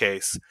is the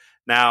case.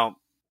 Now,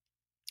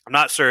 I'm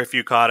not sure if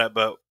you caught it,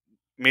 but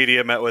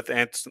media met with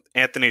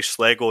Anthony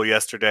Schlegel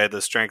yesterday,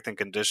 the strength and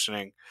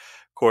conditioning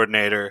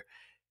coordinator.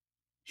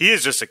 He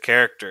is just a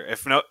character.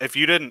 If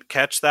you didn't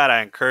catch that,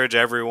 I encourage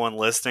everyone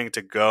listening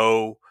to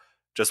go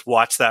just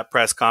watch that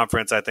press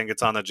conference. I think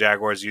it's on the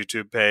Jaguars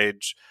YouTube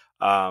page.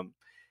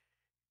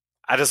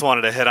 I just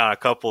wanted to hit on a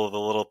couple of the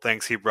little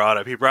things he brought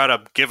up. He brought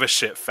up give a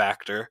shit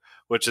factor,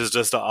 which is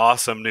just an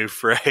awesome new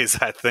phrase,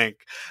 I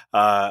think,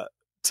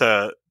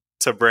 to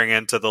bring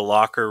into the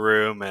locker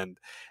room. And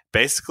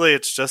basically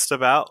it's just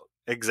about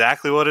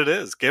exactly what it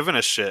is, giving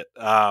a shit.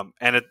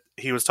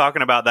 He was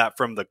talking about that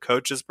from the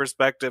coach's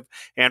perspective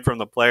and from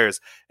the players.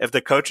 If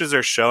the coaches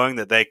are showing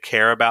that they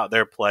care about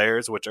their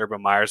players, which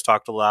Urban Meyer's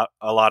talked a lot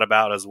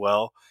about as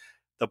well,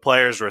 the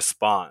players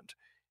respond.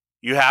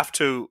 You have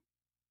to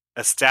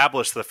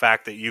establish the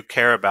fact that you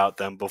care about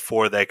them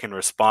before they can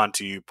respond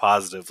to you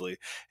positively.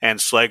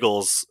 And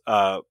Schlegel's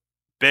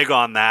big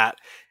on that.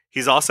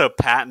 He's also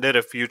patented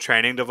a few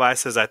training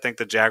devices. I think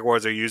the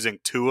Jaguars are using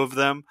 2 of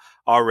them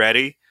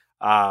already.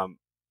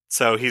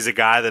 So he's a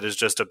guy that is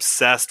just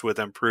obsessed with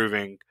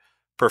improving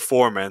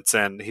performance,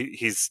 and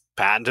he's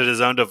patented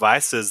his own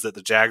devices that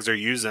the Jags are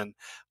using.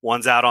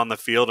 One's out on the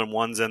field and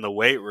one's in the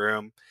weight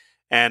room.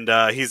 And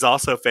he's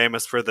also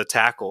famous for the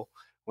tackle.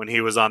 When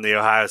he was on the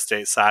Ohio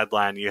State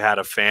sideline, you had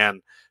a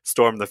fan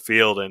storm the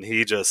field, and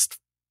he just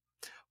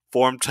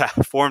form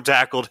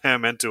tackled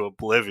him into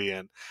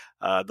oblivion,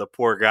 the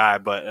poor guy.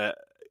 But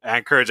I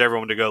encourage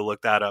everyone to go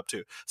look that up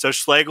too. So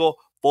Schlegel,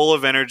 full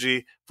of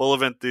energy, full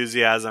of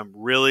enthusiasm,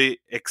 really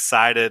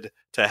excited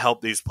to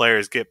help these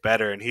players get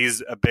better. And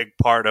he's a big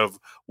part of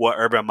what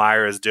Urban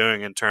Meyer is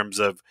doing in terms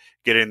of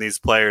getting these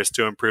players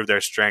to improve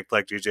their strength,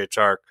 like DJ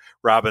Chark,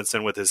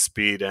 Robinson with his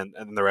speed, and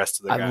the rest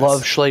of the guys. I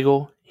love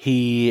Schlegel.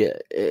 He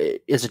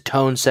is a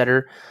tone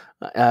setter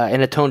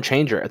and a tone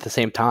changer at the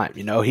same time.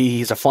 You know,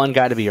 he's a fun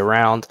guy to be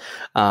around.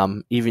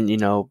 Even, you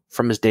know,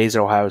 from his days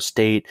at Ohio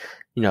State,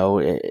 you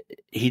know,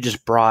 he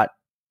just brought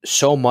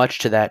so much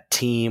to that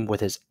team with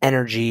his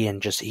energy,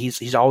 and just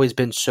he's always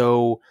been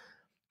so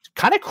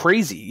kind of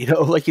crazy, you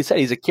know, like you said,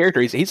 he's a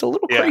character. He's a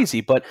little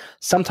crazy, but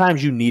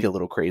sometimes you need a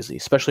little crazy,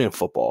 especially in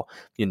football.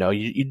 You know,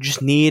 you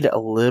just need a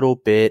little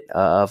bit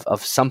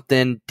of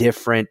something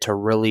different to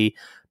really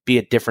be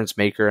a difference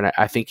maker. And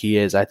I think he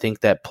is. I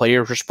think that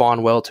players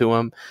respond well to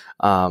him.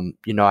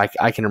 You know,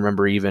 I can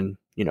remember even,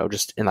 you know,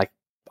 just in like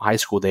high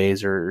school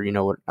days or, you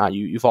know, whatnot,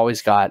 you've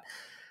always got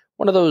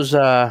one of those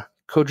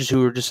coaches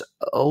who are just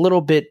a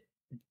little bit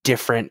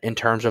different in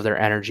terms of their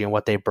energy and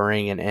what they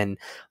bring. And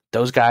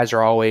those guys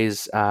are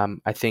always,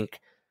 I think,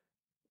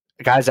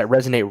 guys that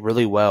resonate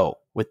really well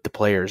with the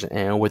players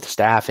and with the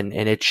staff, and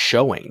it's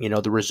showing. You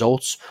know, the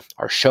results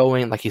are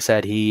showing. Like you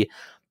said, he,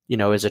 you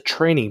know, is a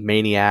training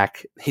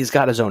maniac. He's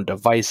got his own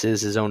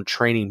devices, his own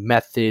training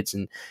methods,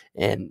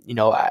 and you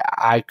know,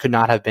 I could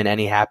not have been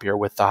any happier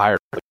with the hire.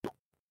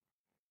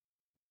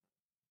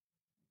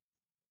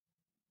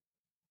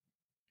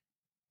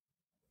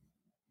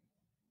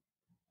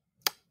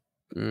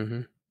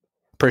 Mm-hmm.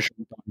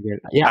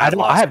 Yeah,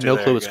 I have no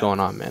clue what's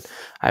going on, man.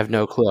 I have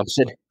no clue. I'm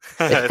sitting.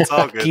 It's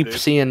all good. Keep dude.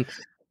 seeing.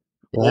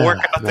 We'll work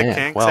out the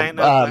kinks. Ain't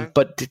no thing.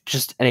 But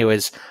just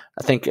anyways,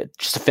 I think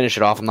just to finish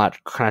it off, I'm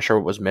not kind of sure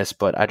what was missed,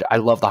 but I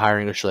love the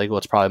hiring of Schlegel.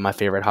 It's probably my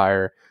favorite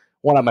hire,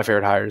 one of my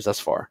favorite hires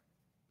thus far.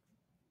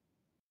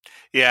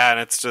 Yeah, and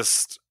it's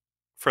just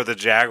for the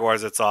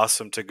Jaguars, it's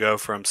awesome to go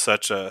from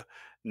such a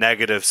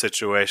negative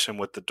situation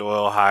with the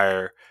Doyle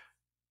hire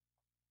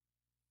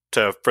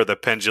for the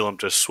pendulum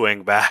to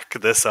swing back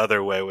this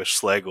other way with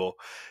Schlegel.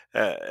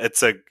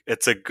 It's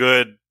a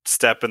good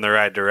step in the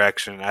right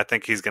direction. I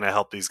think he's going to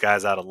help these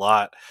guys out a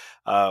lot.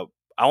 I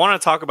want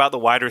to talk about the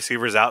wide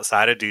receivers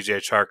outside of DJ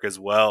Chark as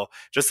well,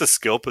 just the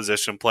skill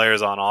position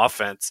players on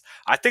offense.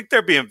 I think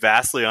they're being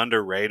vastly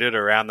underrated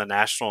around the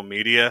national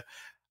media.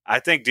 I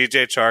think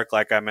DJ Chark,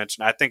 like I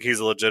mentioned, I think he's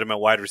a legitimate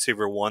wide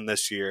receiver 1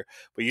 this year.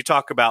 But you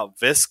talk about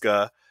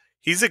Visca,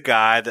 he's a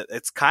guy that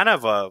it's kind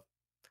of a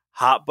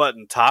hot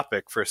button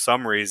topic for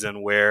some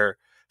reason, where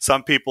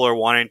some people are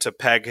wanting to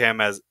peg him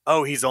as,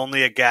 oh, he's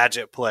only a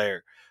gadget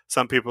player.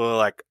 Some people are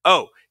like,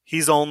 oh,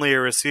 he's only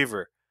a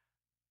receiver.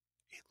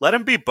 Let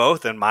him be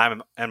both in my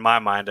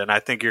mind, and I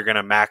think you're going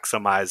to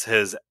maximize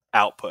his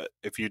output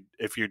if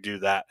you do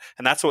that.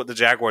 And that's what the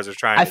Jaguars are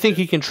trying I to think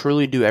do. he can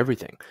truly do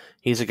everything.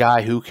 He's a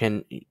guy who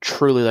can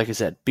truly, like I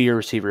said, be a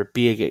receiver,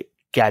 be a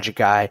gadget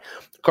guy,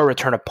 go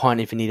return a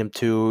punt if you need him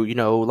to,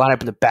 line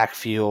up in the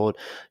backfield,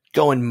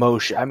 go in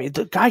motion. I mean,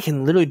 the guy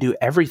can literally do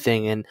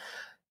everything. And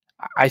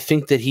I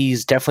think that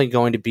he's definitely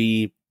going to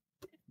be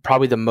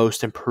probably the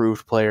most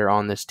improved player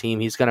on this team.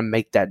 He's going to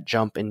make that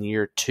jump in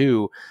year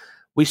 2.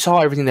 We saw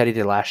everything that he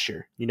did last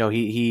year.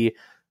 He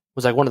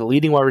was like one of the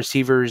leading wide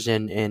receivers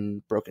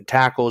in broken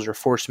tackles or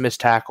forced missed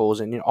tackles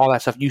and all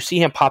that stuff. You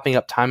see him popping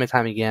up time and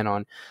time again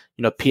on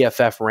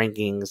PFF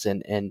rankings,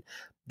 and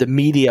the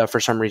media for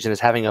some reason is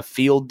having a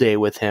field day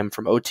with him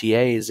from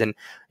OTAs, and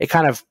it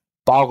kind of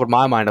boggled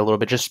my mind a little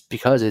bit just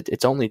because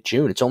it's only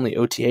June, it's only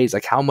OTAs.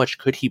 Like, how much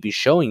could he be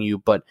showing you?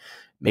 But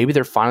maybe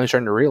they're finally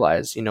starting to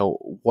realize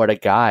what a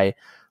guy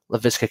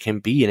Laviska can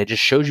be, and it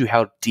just shows you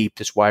how deep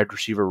this wide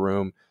receiver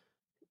room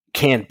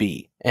can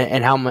be,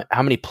 and how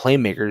many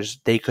playmakers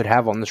they could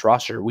have on this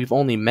roster. We've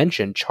only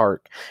mentioned Chark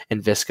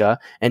and Viska,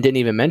 and didn't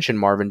even mention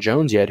Marvin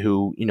Jones yet,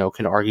 who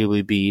can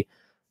arguably be,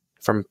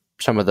 from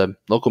some of the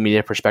local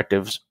media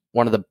perspectives,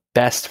 one of the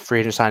best free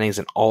agent signings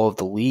in all of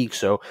the league.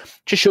 So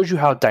it just shows you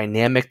how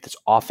dynamic this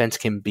offense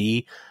can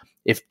be.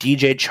 If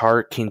DJ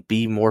Chark can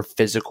be more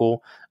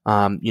physical,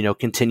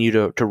 continue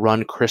to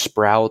run crisp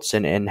routes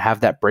and have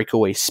that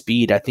breakaway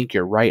speed, I think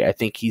you're right. I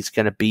think he's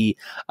going to be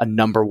a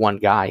number 1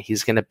 guy.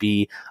 He's going to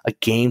be a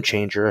game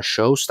changer, a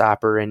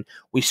showstopper, and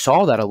we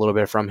saw that a little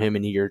bit from him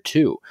in year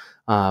 2.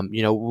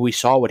 We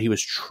saw what he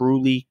was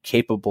truly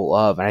capable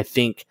of, and I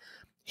think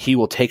he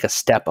will take a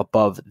step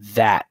above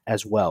that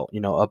as well,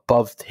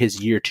 above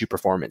his year 2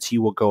 performance. He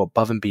will go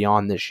above and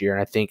beyond this year,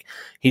 and I think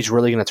he's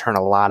really going to turn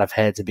a lot of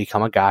heads and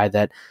become a guy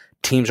that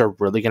teams are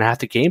really going to have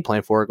to game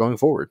plan for going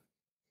forward.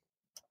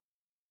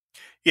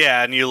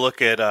 Yeah, and you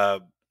look at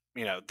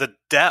the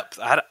depth.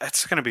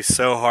 It's going to be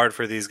so hard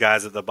for these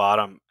guys at the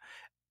bottom.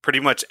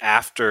 Pretty much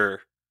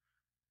after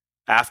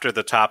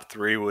the top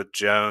 3 with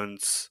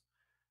Jones,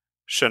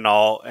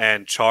 Shenault,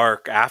 and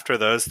Chark, after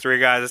those 3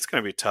 guys, it's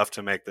going to be tough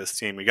to make this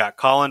team. You got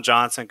Colin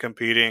Johnson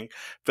competing.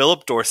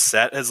 Philip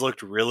Dorsett has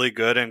looked really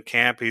good in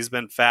camp. He's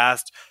been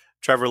fast.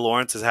 Trevor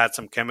Lawrence has had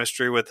some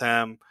chemistry with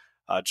him.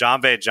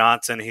 John Bay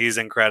Johnson, he's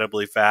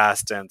incredibly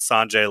fast, and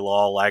Sanjay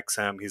Law likes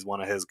him. He's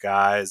one of his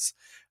guys.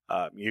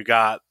 You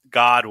got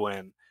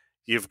Godwin.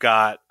 You've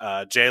got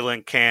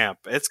Jalen Camp.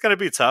 It's going to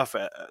be tough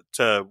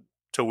to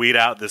weed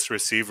out this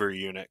receiver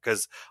unit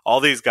because all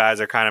these guys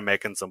are kind of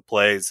making some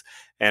plays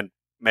and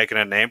making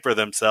a name for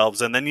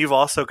themselves. And then you've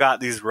also got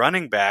these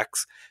running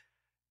backs,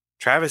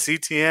 Travis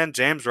Etienne,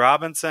 James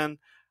Robinson.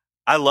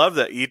 I love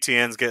that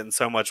Etienne's getting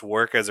so much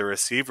work as a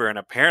receiver, and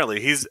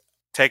apparently he's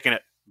taking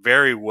it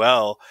very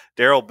well.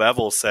 Darrell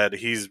Bevel said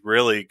he's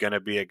really going to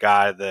be a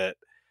guy that,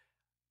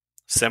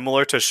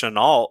 similar to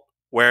Shenault,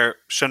 where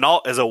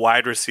Shenault is a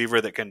wide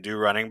receiver that can do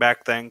running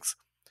back things,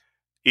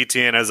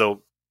 Etienne is a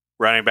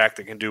running back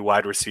that can do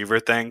wide receiver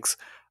things.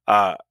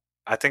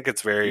 I think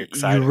it's very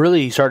exciting. You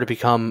really start to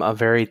become a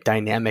very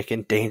dynamic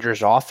and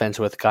dangerous offense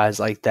with guys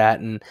like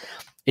that, and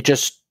it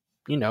just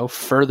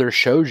further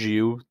shows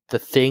you the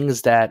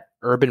things that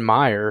Urban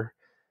Meyer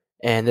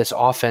and this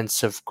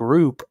offensive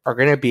group are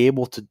going to be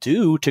able to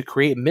do to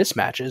create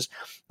mismatches.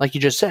 Like you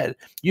just said,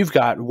 you've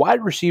got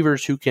wide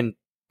receivers who can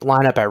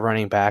line up at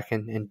running back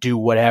and do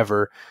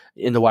whatever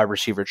in the wide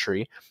receiver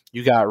tree.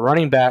 You got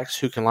running backs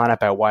who can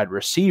part at wide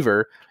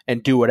receiver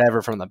and do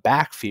whatever from the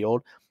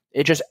backfield.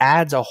 It just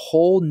adds a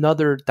whole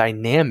nother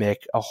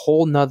dynamic, a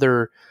whole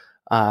nother,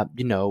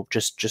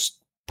 just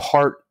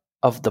part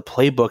of the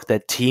playbook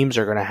that teams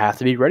are going to have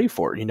to be ready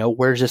for.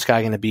 Where's this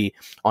guy going to be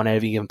on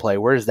any given play?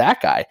 Where's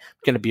that guy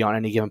going to be on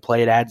any given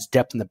play? It adds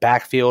depth in the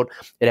backfield.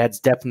 It adds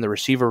depth in the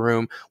receiver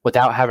room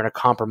without having to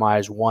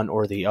compromise one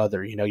or the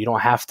other. You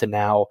don't have to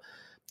now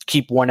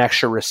keep one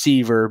extra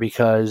receiver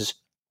because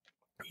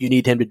you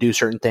need him to do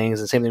certain things.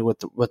 And same thing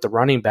with the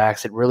running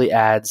backs. It really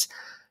adds,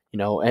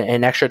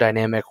 an extra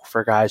dynamic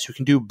for guys who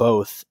can do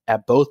both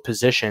at both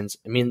positions.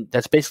 I mean,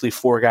 that's basically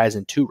 4 guys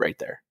in 2 right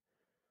there.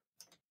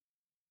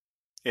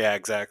 Yeah,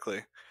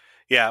 exactly.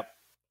 Yeah.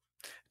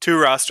 2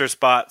 roster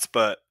spots,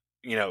 but,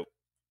 they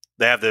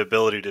have the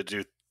ability to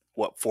do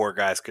what 4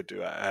 guys could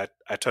do. I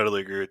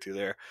totally agree with you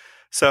there.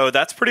 So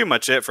that's pretty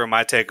much it for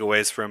my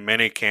takeaways from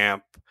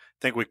minicamp.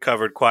 I think we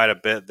covered quite a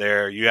bit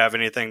there. You have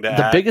anything to add?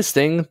 The biggest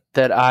thing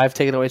that I've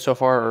taken away so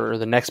far, or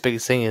the next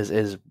biggest thing,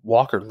 is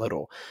Walker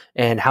Little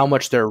and how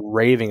much they're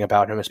raving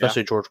about him,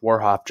 especially George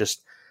Warhop.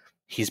 Just,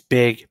 he's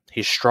big,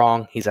 he's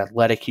strong, he's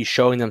athletic, he's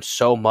showing them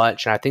so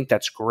much, and I think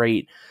that's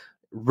great.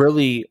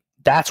 Really,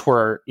 that's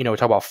where, we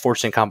talk about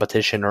forcing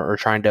competition or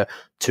trying to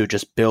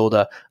just build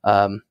a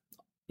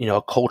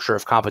culture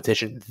of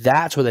competition.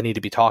 That's what they need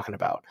to be talking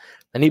about.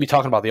 They need to be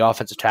talking about the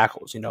offensive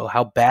tackles,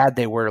 how bad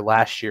they were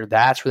last year.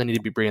 That's where they need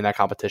to be bringing that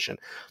competition.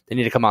 They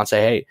need to come out and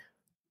say, hey,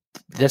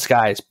 this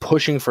guy is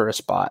pushing for a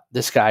spot.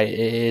 This guy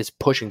is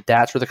pushing.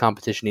 That's where the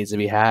competition needs to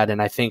be had.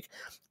 And I think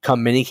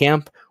come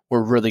minicamp,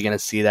 we're really going to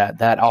see that.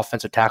 That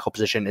offensive tackle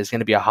position is going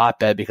to be a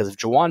hotbed because if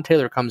Jawan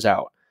Taylor comes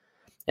out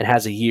and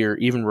has a year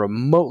even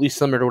remotely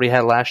similar to what he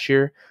had last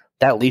year,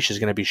 that leash is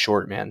going to be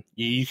short, man.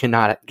 You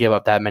cannot give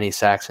up that many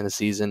sacks in a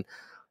season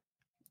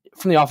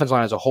from the offensive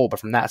line as a whole, but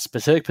from that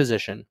specific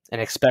position,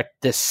 and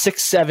expect this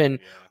 6'7",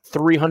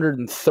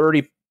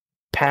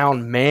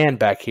 330-pound man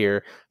back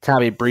here to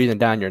be breathing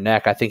down your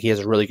neck. I think he has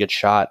a really good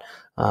shot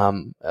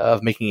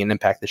of making an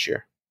impact this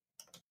year.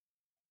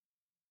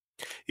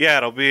 Yeah,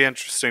 it'll be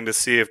interesting to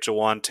see if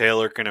Jawan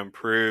Taylor can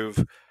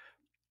improve.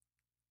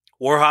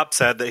 Warhop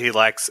said that he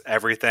likes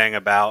everything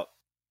about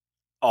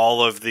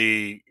all of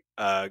the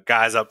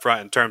guys up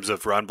front in terms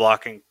of run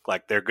blocking.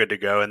 Like, they're good to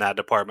go in that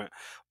department.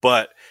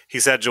 But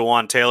he said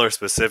Jawan Taylor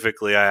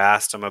specifically, I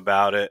asked him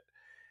about it,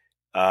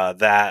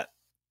 that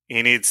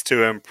he needs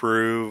to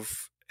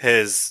improve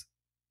his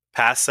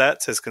pass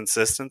sets, his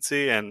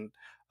consistency, and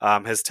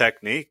his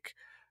technique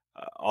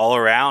all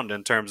around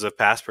in terms of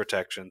pass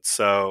protection.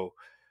 So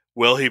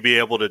will he be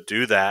able to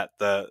do that?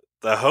 The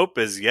hope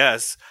is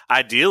yes.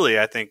 Ideally,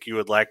 I think you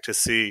would like to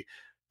see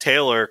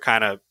Taylor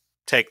kind of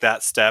take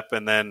that step,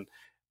 and then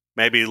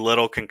maybe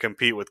Little can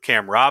compete with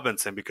Cam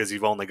Robinson because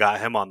you've only got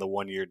him on the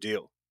 1-year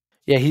deal.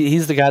 Yeah,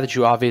 he's the guy that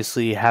you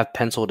obviously have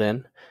penciled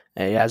in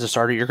as a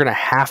starter. You're going to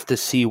have to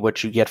see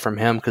what you get from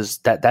him because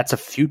that's a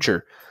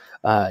future,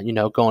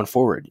 going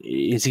forward.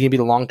 Is he going to be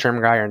the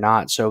long-term guy or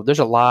not? So there's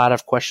a lot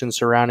of questions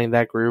surrounding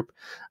that group,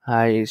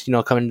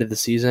 coming into the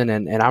season,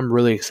 and I'm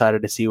really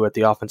excited to see what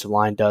the offensive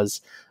line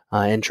does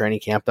in training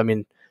camp. I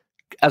mean,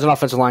 as an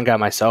offensive line guy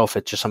myself,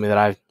 it's just something that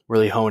I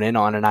really hone in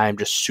on, and I am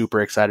just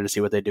super excited to see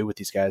what they do with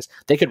these guys.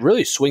 They could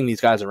really swing these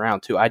guys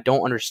around too. I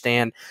don't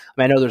understand.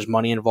 I mean, I know there's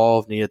money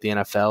involved needed at the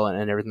NFL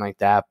and everything like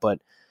that,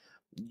 but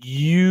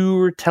you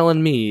were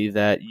telling me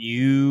that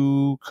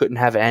you couldn't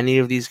have any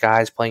of these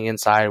guys playing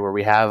inside where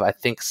we have, I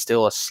think,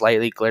 still a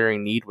slightly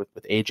glaring need with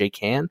AJ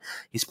Cann.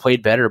 He's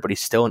played better, but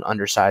he's still an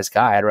undersized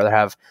guy. I'd rather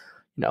have,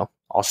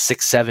 all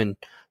 6'7",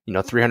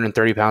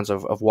 330 pounds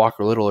of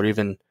Walker Little, or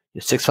even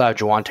 6'5"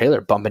 Jawan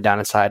Taylor bumping down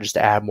inside just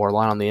to add more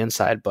line on the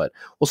inside, but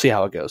we'll see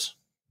how it goes.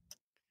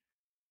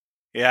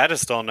 Yeah, I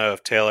just don't know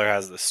if Taylor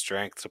has the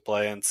strength to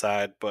play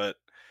inside, but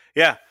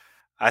yeah,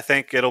 I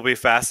think it'll be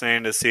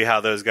fascinating to see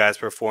how those guys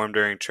perform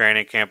during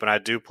training camp, and I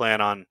do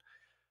plan on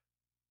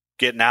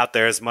getting out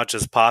there as much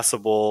as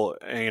possible,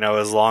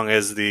 as long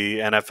as the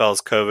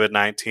NFL's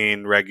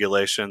COVID-19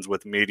 regulations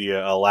with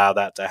media allow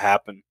that to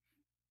happen.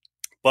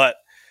 But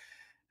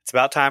it's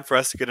about time for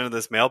us to get into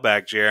this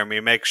mailbag,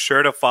 Jeremy. Make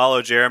sure to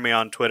follow Jeremy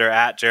on Twitter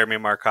at Jeremy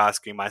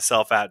Markoski,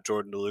 myself at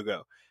Jordan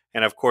DeLugo,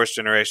 and of course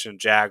Generation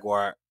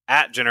Jaguar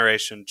at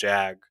Generation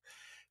Jag.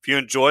 If you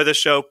enjoy the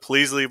show,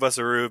 please leave us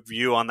a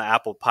review on the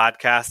Apple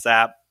Podcasts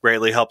app.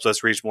 Greatly helps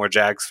us reach more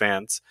Jags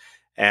fans.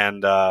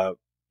 And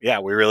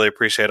we really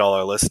appreciate all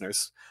our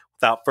listeners.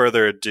 Without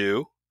further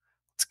ado,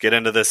 let's get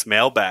into this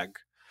mailbag.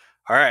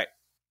 All right.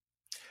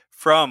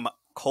 From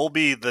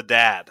Colby the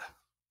Dad.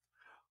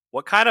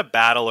 What kind of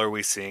battle are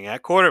we seeing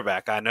at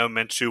quarterback? I know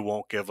Minshew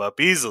won't give up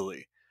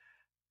easily.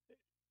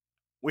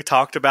 We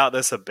talked about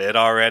this a bit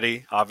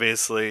already,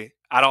 obviously.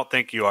 I don't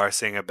think you are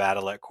seeing a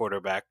battle at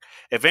quarterback.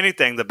 If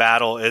anything, the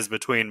battle is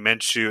between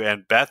Minshew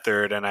and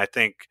Beathard, and I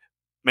think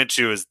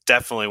Minshew is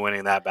definitely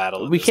winning that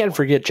battle. We can't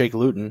forget Jake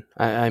Luton.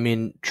 I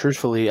mean,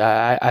 truthfully,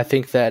 I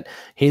think that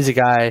he's a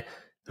guy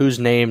whose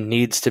name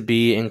needs to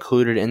be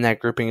included in that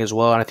grouping as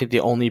well, and I think the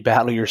only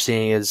battle you're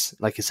seeing is,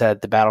 like you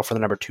said, the battle for the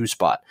number 2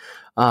 spot.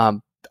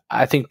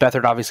 I think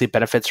Beathard obviously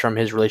benefits from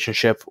his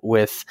relationship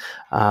with,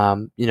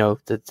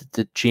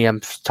 the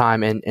GM's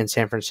time in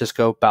San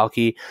Francisco,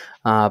 Balky,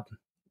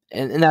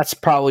 and that's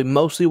probably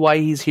mostly why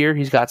he's here.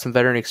 He's got some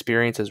veteran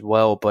experience as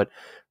well, but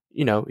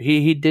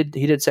he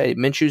did say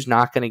Minshew's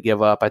not going to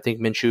give up. I think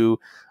Minshew,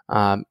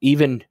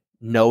 even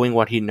knowing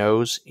what he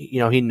knows,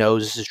 he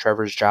knows this is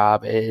Trevor's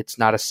job. It's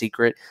not a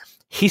secret.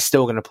 He's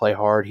still going to play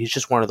hard. He's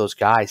just one of those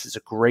guys. He's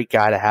a great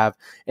guy to have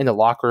in the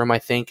locker room, I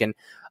think, and.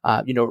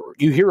 You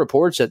hear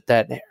reports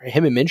that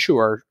him and Minshew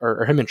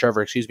or him and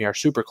Trevor, are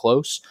super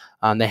close.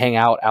 They hang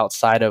out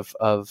outside of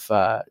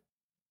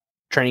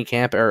training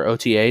camp or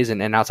OTAs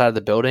and outside of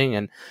the building.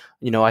 And,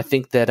 I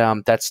think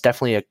that that's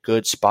definitely a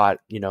good spot.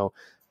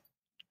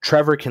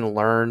 Trevor can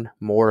learn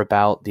more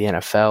about the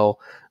NFL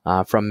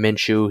from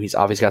Minshew. He's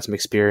obviously got some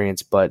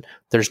experience, but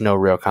there's no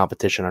real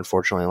competition,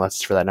 unfortunately, unless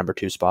it's for that number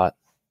 2 spot.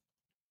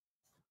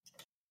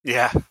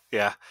 Yeah.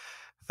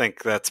 I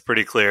think that's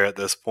pretty clear at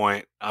this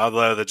point,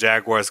 although the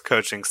Jaguars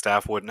coaching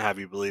staff wouldn't have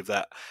you believe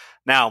that.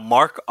 Now,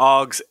 Mark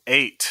Oggs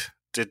 8.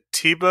 Did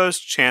Tebow's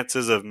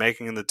chances of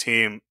making the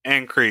team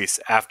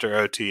increase after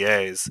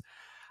OTAs?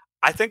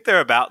 I think they're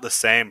about the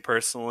same,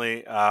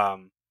 personally.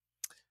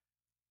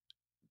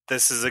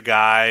 This is a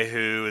guy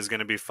who is going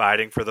to be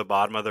fighting for the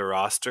bottom of the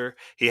roster.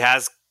 He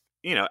has,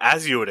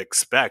 as you would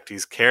expect,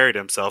 he's carried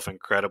himself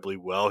incredibly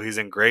well. He's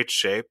in great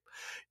shape.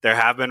 There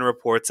have been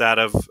reports out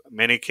of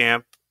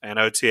minicamp and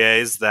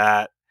OTAs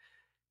that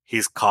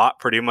he's caught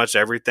pretty much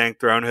everything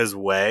thrown his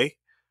way.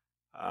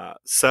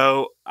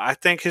 So I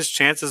think his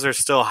chances are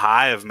still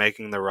high of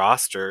making the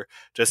roster,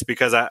 just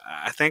because I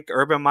think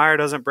Urban Meyer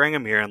doesn't bring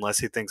him here unless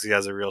he thinks he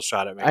has a real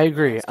shot at making I the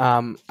agree.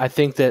 roster. I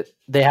think that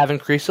they have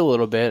increased a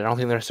little bit. I don't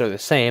think they're necessarily the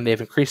same.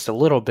 They've increased a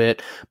little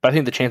bit, but I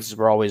think the chances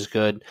were always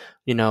good.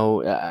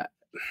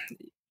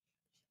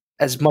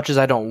 As much as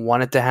I don't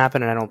want it to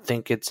happen, and I don't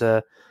think it's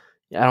a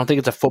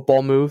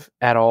football move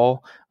at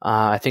all.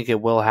 I think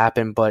it will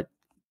happen, but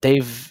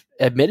they've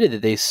admitted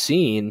that they've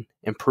seen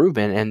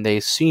improvement and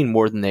they've seen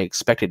more than they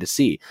expected to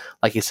see.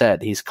 Like you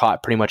said, he's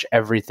caught pretty much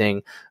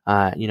everything,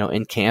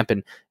 in camp,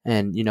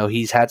 and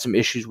he's had some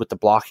issues with the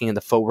blocking and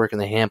the footwork and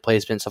the hand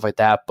placement and stuff like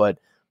that, but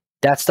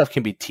that stuff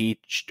can be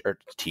teached.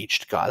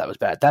 God, that was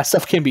bad. That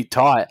stuff can be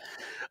taught.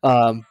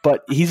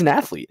 But he's an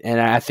athlete,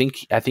 and I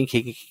think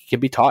he can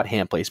be taught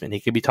hand placement. He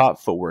can be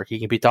taught footwork. He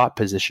can be taught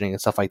positioning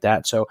and stuff like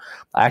that. So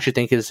I actually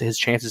think his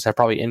chances have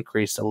probably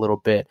increased a little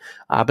bit.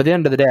 But at the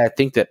end of the day, I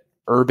think that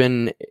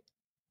Urban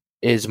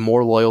is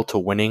more loyal to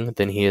winning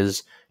than he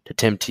is to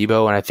Tim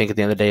Tebow. And I think at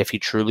the end of the day, if he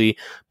truly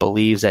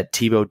believes that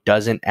Tebow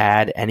doesn't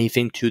add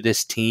anything to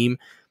this team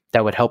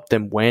that would help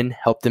them win,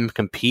 help them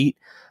compete,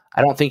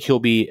 I don't think he'll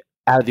be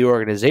out of the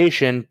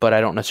organization, but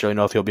I don't necessarily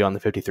know if he'll be on the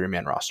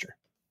 53-man roster.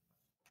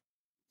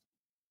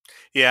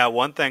 Yeah,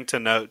 one thing to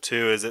note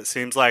too is it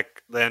seems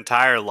like the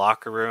entire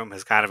locker room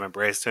has kind of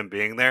embraced him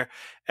being there,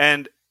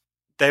 and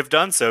they've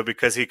done so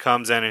because he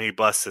comes in and he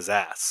busts his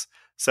ass.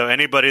 So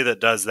anybody that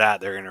does that,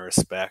 they're going to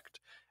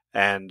respect,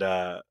 and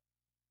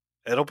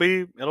it'll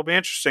be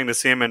interesting to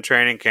see him in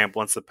training camp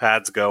once the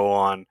pads go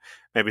on.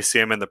 Maybe see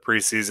him in the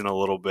preseason a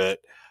little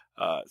bit,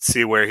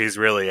 see where he's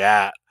really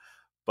at.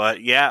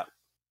 But yeah,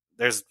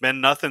 there's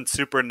been nothing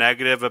super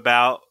negative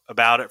about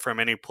it from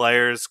any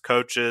players,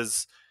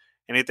 coaches,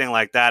 anything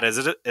like that.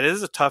 It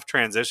is a tough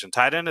transition.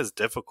 Tight end is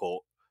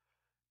difficult,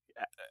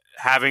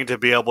 having to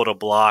be able to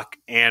block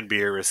and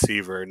be a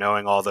receiver,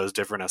 knowing all those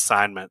different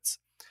assignments.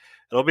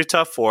 It'll be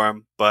tough for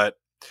him, but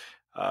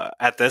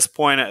at this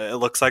point, it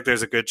looks like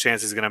there's a good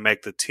chance he's going to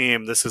make the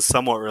team. This is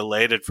somewhat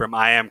related from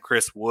I Am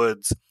Chris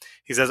Woods.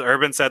 He says,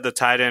 Urban said the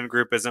tight end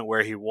group isn't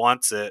where he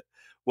wants it.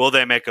 Will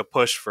they make a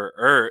push for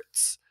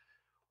Ertz?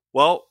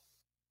 Well,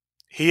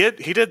 he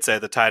did say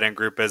the tight end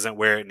group isn't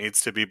where it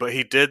needs to be, but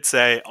he did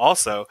say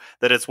also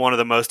that it's one of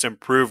the most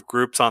improved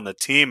groups on the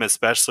team,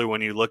 especially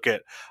when you look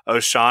at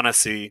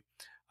O'Shaughnessy,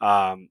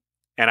 and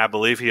I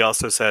believe he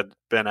also said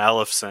Ben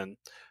Ellefson.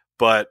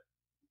 But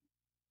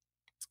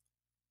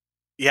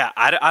yeah,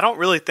 I don't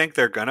really think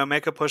they're going to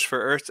make a push for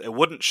Ertz. It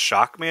wouldn't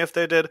shock me if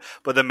they did,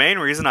 but the main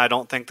reason I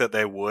don't think that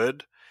they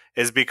would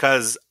is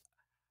because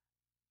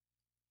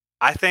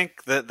I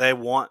think that they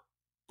want,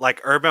 like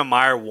Urban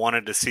Meyer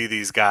wanted to see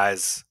these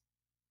guys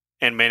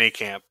in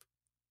minicamp.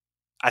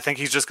 I think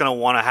he's just going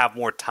to want to have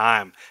more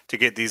time to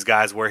get these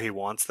guys where he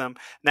wants them.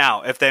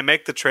 Now, if they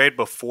make the trade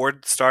before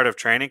the start of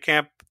training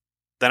camp,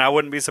 then I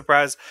wouldn't be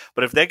surprised.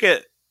 But if they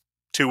get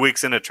 2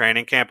 weeks into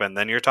training camp and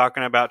then you're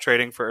talking about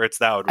trading for Ertz,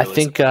 that would really I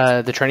think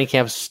the training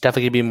camp is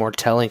definitely going to be more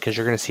telling because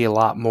you're going to see a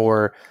lot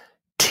more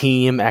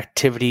team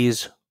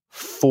activities,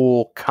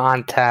 full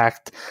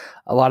contact,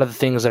 a lot of the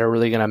things that are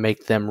really going to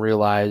make them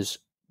realize,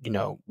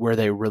 where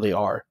they really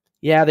are.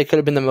 Yeah, they could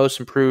have been the most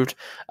improved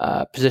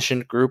position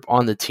group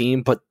on the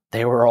team, but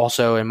they were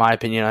also, in my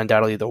opinion,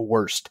 undoubtedly the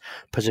worst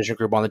position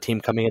group on the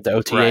team coming into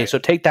OTA. Right. So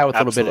take that with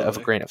a little bit of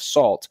a grain of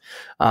salt.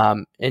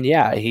 And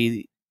yeah,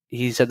 he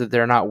said that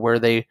they're not where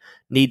they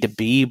need to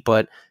be,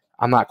 but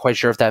I'm not quite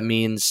sure if that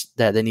means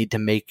that they need to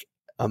make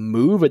a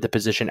move at the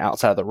position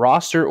outside of the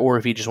roster or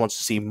if he just wants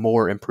to see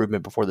more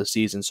improvement before the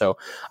season. So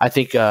I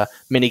think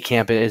training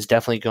camp is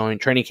definitely going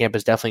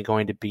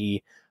to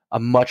be a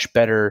much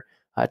better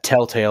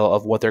telltale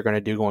of what they're going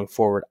to do going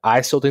forward.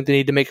 I still think they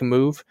need to make a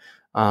move,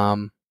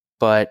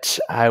 but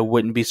I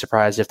wouldn't be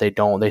surprised if they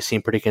don't. They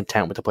seem pretty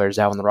content with the players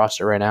out on the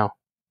roster right now.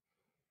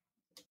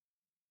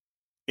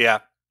 Yeah,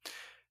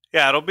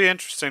 it'll be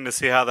interesting to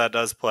see how that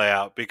does play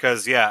out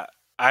because,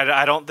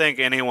 I don't think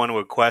anyone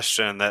would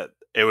question that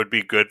it would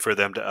be good for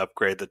them to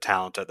upgrade the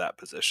talent at that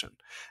position.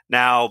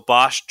 Now,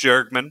 Bosch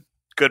Jurgman,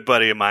 good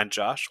buddy of mine,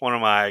 Josh, one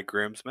of my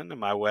groomsmen in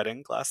my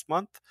wedding last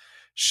month.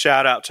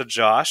 Shout out to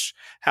Josh.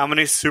 How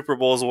many Super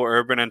Bowls will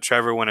Urban and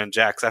Trevor win in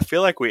Jax? I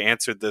feel like we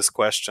answered this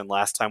question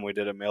last time we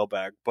did a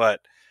mailbag, but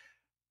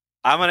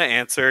I'm going to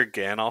answer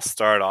again. I'll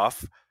start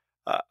off.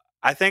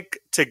 I think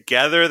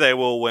together they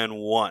will win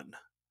one.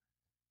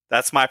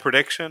 That's my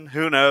prediction.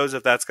 Who knows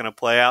if that's going to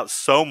play out?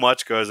 So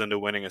much goes into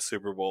winning a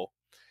Super Bowl,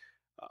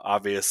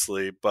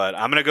 obviously, but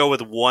I'm going to go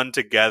with one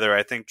together.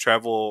 I think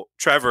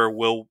Trevor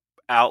will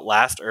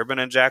outlast Urban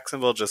in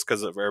Jacksonville just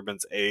because of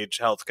Urban's age,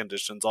 health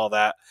conditions, all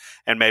that,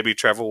 and maybe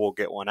Trevor will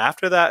get one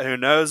after that. Who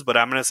knows? But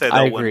I'm going to say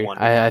they'll win one.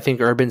 I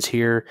think Urban's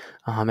here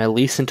at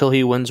least until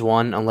he wins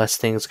one, unless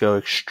things go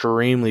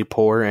extremely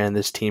poor and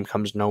this team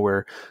comes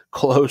nowhere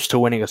close to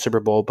winning a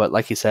Super Bowl. But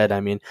like you said,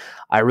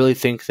 I really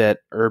think that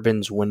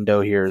Urban's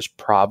window here is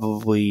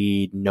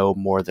probably no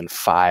more than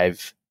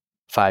 5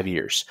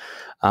 years.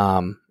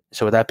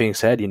 So with that being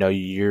said,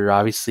 you're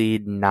obviously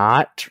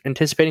not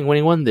anticipating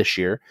winning one this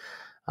year.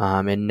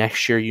 And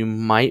next year you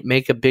might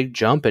make a big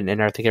jump, and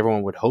I think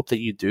everyone would hope that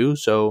you do.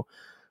 So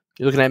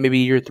you're looking at maybe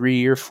year 3,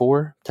 year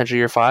 4, potentially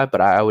year 5, but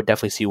I would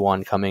definitely see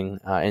one coming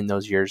in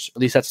those years.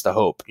 At least that's the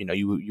hope.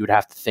 You would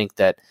have to think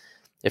that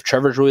if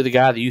Trevor's really the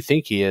guy that you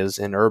think he is,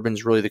 and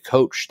Urban's really the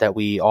coach that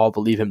we all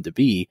believe him to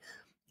be,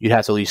 you'd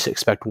have to at least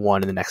expect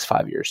one in the next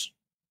 5 years.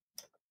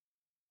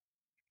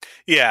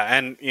 Yeah,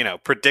 and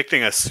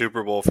predicting a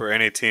Super Bowl for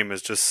any team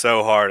is just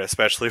so hard,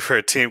 especially for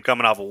a team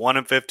coming off a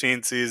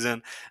 1-15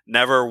 season,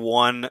 never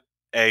won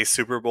a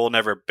Super Bowl,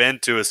 never been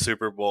to a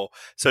Super Bowl.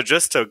 So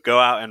just to go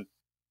out and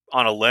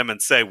on a limb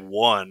and say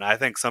one, I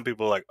think some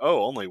people are like,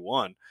 oh, only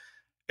one.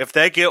 If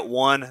they get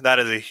one, that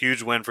is a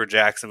huge win for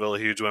Jacksonville, a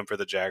huge win for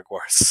the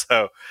Jaguars.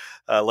 So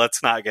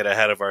let's not get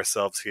ahead of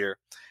ourselves here.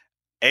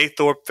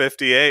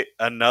 Thorpe58,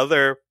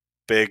 another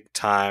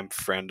big-time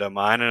friend of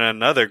mine and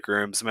another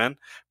groomsman.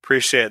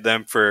 Appreciate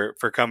them for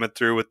coming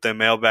through with the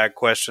mailbag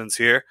questions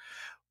here.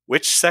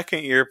 Which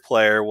second-year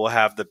player will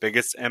have the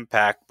biggest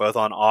impact both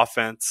on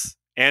offense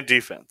and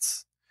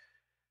defense?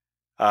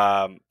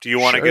 Do you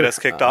want to get us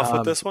kicked off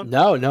with this one?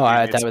 No.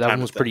 That one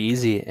was pretty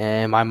easy.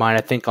 In my mind,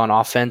 I think on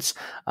offense,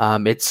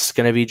 it's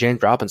going to be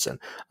James Robinson.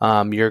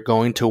 You're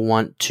going to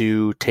want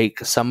to take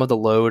some of the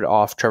load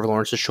off Trevor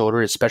Lawrence's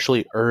shoulder,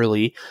 especially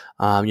early,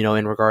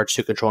 in regards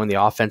to controlling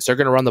the offense. They're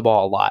going to run the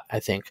ball a lot, I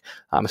think,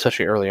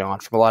 especially early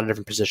on from a lot of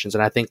different positions.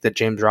 And I think that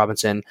James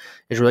Robinson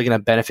is really going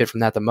to benefit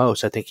from that the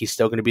most. I think he's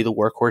still going to be the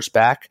workhorse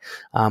back.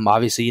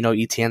 Obviously,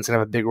 Etienne's going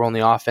to have a big role in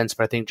the offense,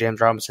 but I think James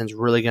Robinson's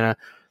really going to,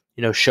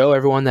 show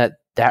everyone that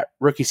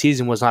rookie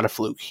season was not a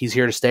fluke. He's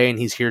here to stay, and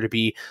he's here to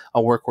be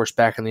a workhorse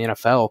back in the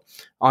NFL.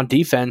 On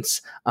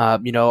defense,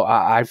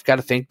 I've got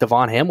to think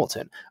Devon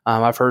Hamilton.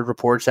 I've heard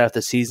reports that if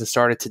the season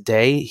started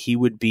today, he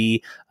would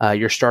be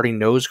your starting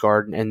nose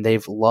guard, and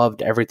they've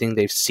loved everything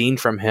they've seen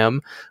from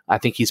him. I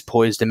think he's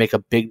poised to make a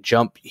big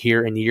jump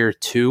here in year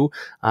 2.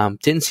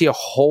 Didn't see a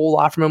whole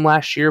lot from him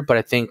last year, but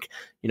I think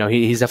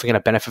he's definitely going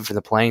to benefit from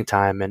the playing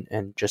time,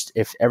 and just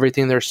if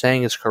everything they're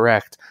saying is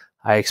correct,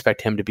 I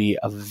expect him to be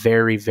a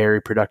very,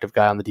 very productive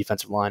guy on the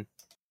defensive line.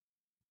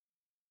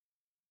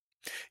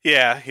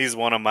 Yeah, he's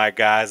one of my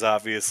guys,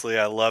 obviously.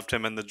 I loved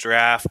him in the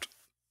draft.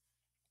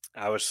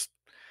 I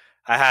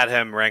had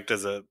him ranked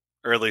as a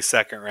early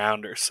second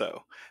rounder,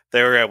 so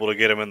they were able to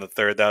get him in the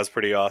 3rd. That was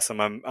pretty awesome.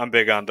 I'm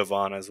big on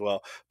Devon as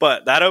well.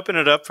 But that opened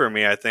it up for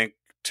me. I think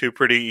 2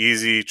 pretty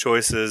easy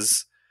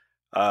choices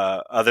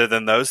other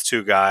than those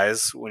 2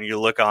 guys. When you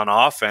look on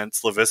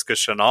offense, Laviska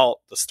Shenault,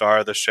 the star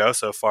of the show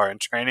so far in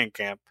training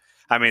camp,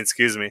 in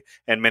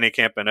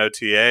minicamp and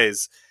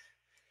OTAs.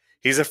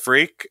 He's a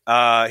freak.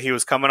 He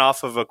was coming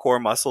off of a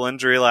core muscle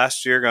injury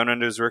last year going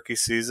into his rookie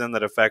season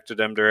that affected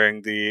him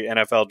during the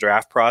NFL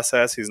draft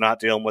process. He's not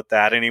dealing with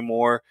that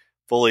anymore.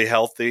 Fully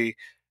healthy.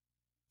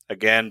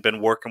 Again, been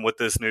working with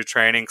this new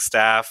training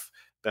staff,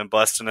 been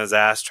busting his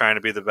ass trying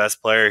to be the best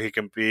player he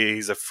can be.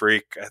 He's a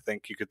freak. I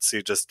think you could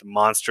see just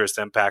monstrous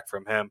impact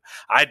from him.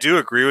 I do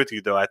agree with you,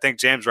 though. I think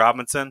James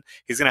Robinson,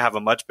 he's going to have a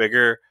much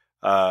bigger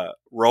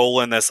role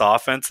in this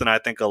offense than I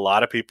think a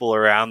lot of people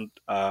around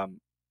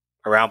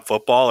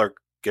football are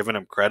giving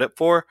him credit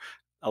for.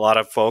 A lot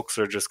of folks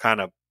are just kind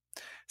of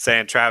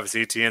saying Travis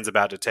Etienne's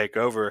about to take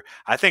over.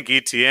 I think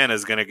Etienne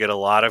is going to get a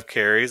lot of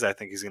carries. I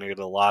think he's going to get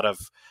a lot of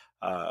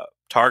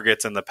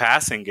targets in the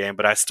passing game,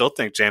 but I still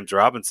think James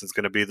Robinson's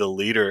going to be the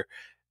leader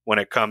when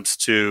it comes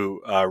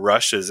to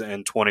rushes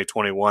in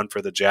 2021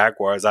 for the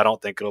Jaguars. I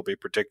don't think it'll be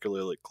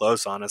particularly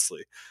close,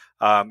 honestly.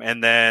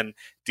 And then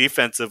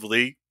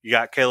defensively, you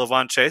got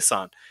K'Lavon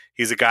Chaisson.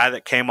 He's a guy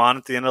that came on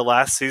at the end of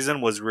last season,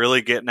 was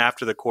really getting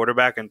after the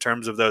quarterback in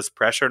terms of those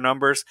pressure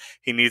numbers.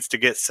 He needs to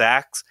get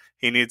sacks.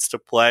 He needs to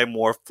play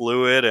more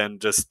fluid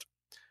and just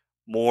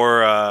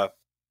more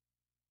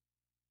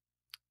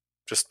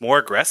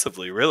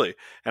aggressively, really.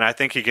 And I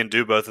think he can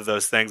do both of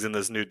those things in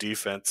this new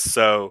defense.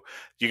 So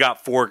you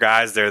got 4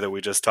 guys there that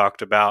we just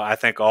talked about. I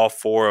think all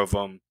 4 of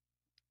them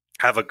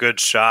have a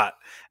good shot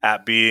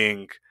at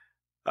being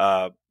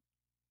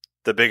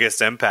the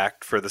biggest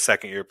impact for the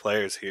second-year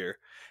players here.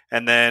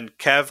 And then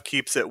Kev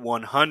keeps it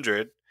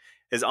 100.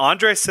 Is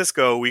Andre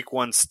Sisco a week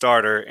 1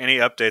 starter? Any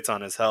updates on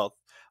his health?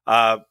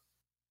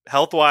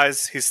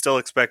 Health-wise, he's still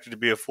expected to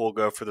be a full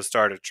go for the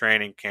start of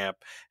training camp.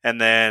 And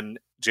then,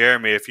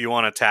 Jeremy, if you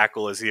want to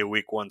tackle, is he a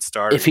week 1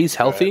 starter? If he's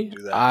healthy,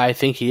 I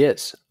think he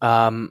is.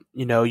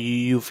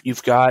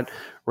 You've got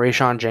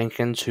Rayshon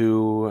Jenkins,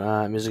 who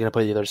is going to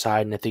play the other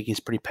side, and I think he's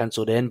pretty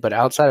penciled in. But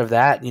outside of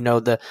that,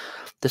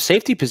 the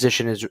safety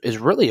position is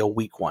really a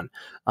weak one.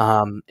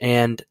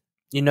 And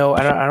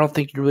I don't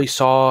think you really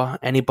saw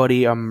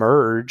anybody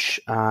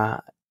emerge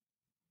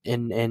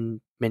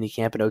in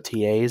minicamp and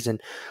OTAs.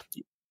 And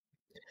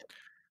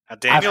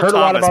I've heard a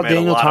lot about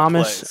Daniel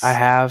Thomas. I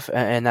have,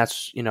 and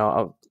that's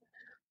and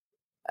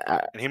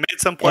he made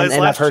some plays.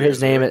 And I've heard his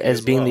name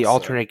as being the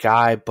alternate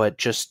guy, but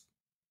just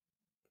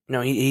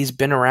he's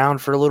been around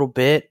for a little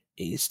bit.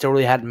 he still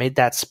really hadn't made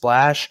that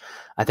splash.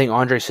 I think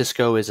Andre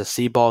Cisco is a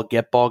see ball,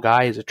 get ball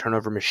guy. He's a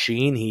turnover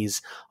machine.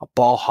 He's a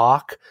ball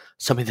hawk,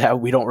 something that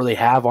we don't really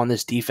have on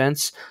this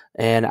defense.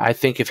 And I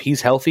think if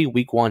he's healthy,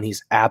 week 1,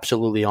 he's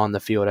absolutely on the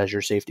field as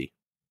your safety.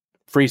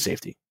 Free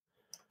safety.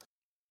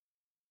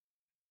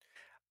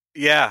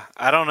 Yeah,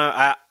 I don't know.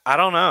 I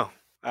don't know.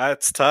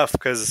 It's tough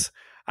because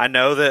I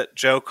know that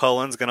Joe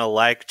Cullen's going to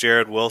like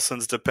Jared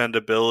Wilson's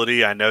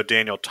dependability. I know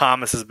Daniel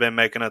Thomas has been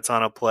making a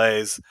ton of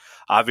plays.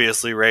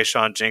 Obviously,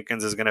 Rayshon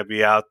Jenkins is going to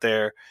be out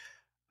there.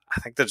 I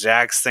think the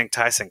Jags think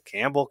Tyson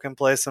Campbell can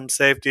play some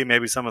safety.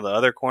 Maybe some of the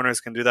other corners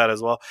can do that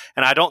as well.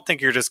 And I don't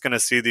think you're just going to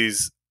see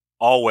these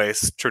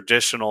always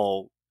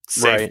traditional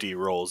safety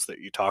roles that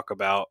you talk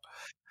about.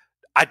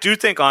 I do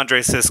think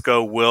Andre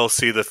Cisco will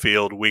see the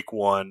field week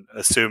 1,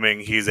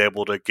 assuming he's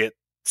able to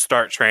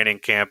start training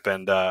camp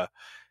and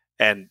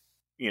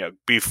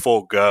be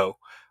full go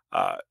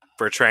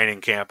for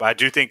training camp. I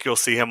do think you'll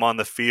see him on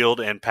the field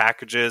in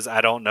packages.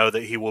 I don't know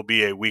that he will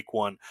be a week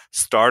 1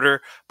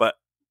 starter, but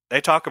they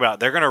talk about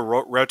they're going to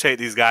rotate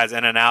these guys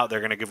in and out.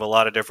 They're going to give a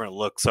lot of different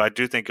looks. So I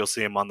do think you'll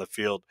see him on the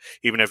field,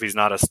 even if he's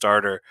not a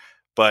starter.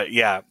 But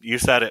yeah, you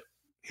said it.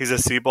 He's a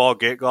see-ball,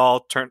 get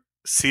ball,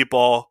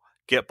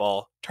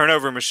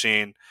 turnover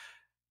machine.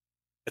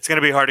 It's going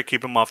to be hard to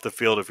keep him off the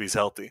field if he's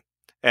healthy.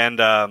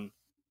 And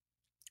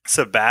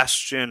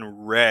Sebastian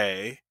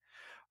Ray,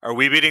 are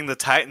we beating the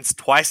Titans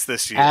twice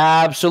this year?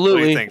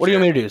 Absolutely. What do you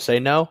want me to do? Say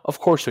no? Of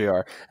course we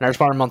are. And I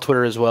responded him on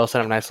Twitter as well,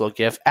 sent him a nice little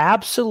GIF.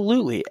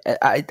 Absolutely.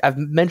 I've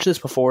mentioned this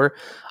before.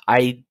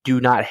 I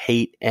do not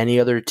hate any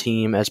other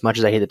team as much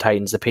as I hate the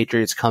Titans. The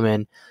Patriots come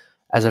in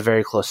as a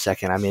very close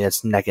second. I mean,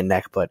 it's neck and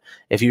neck. But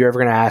if you're ever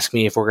going to ask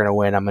me if we're going to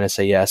win, I'm going to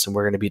say yes. And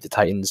we're going to beat the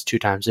Titans 2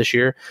 times this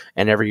year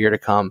and every year to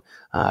come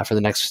for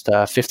the next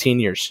 15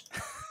 years.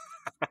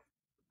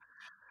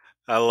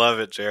 I love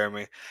it,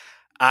 Jeremy.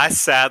 I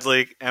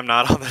sadly am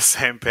not on the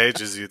same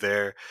page as you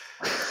there.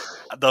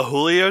 The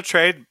Julio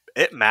trade,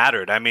 it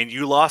mattered. I mean,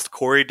 you lost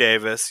Corey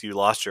Davis, you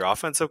lost your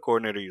offensive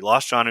coordinator, you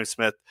lost Jonnu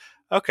Smith.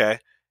 Okay,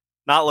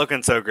 not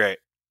looking so great.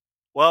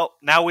 Well,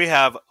 now we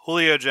have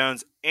Julio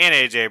Jones and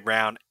A.J.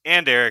 Brown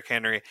and Derrick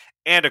Henry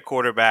and a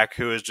quarterback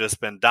who has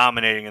just been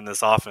dominating in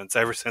this offense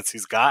ever since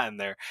he's gotten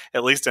there,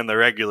 at least in the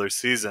regular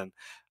season.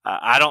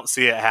 I don't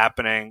see it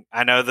happening.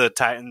 I know the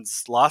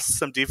Titans lost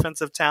some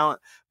defensive talent,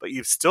 but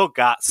you've still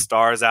got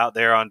stars out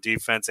there on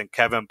defense, and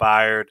Kevin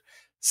Byard,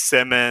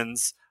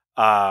 Simmons,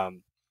 the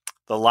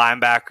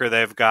linebacker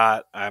they've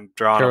got. I'm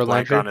drawing a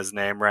blank on his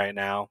name right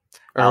now.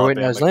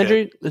 Is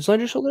Landry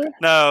still there?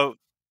 No,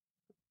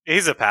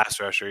 he's a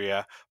pass rusher,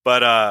 yeah.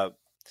 But I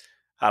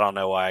don't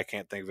know why I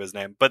can't think of his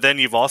name. But then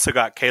you've also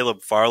got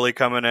Caleb Farley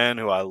coming in,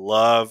 who I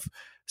love,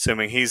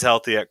 assuming he's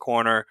healthy at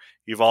corner.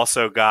 You've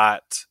also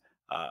got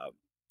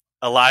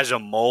Elijah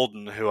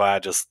Molden, who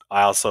I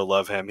also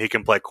love him. He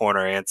can play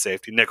corner and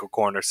safety, nickel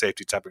corner,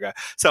 safety type of guy.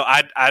 So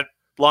I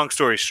long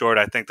story short,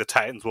 I think the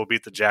Titans will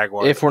beat the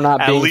Jaguars. If we're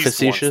not being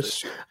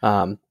facetious,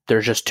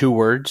 there's just 2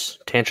 words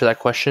to answer that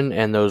question,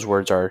 and those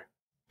words are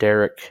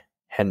Derrick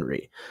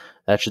Henry.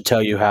 That should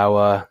tell you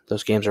how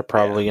those games are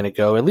probably going to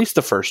go, at least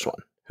the first one.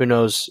 Who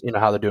knows,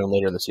 how they're doing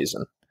later in the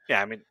season.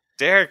 Yeah, I mean,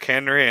 Derrick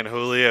Henry and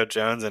Julio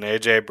Jones and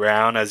A.J.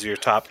 Brown as your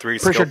top 3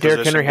 skill position guys. Pretty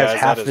sure Derrick Henry has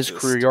half of his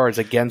career yards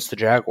against the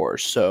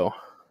Jaguars, so.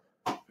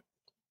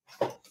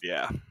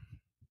 Yeah,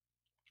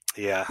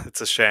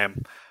 it's a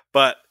shame.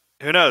 But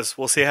who knows?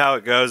 We'll see how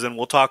it goes, and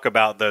we'll talk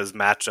about those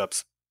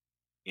matchups,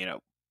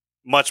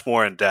 much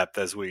more in depth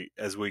as we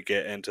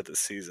get into the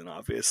season,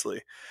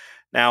 obviously.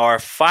 Now, our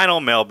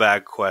final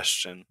mailbag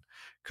question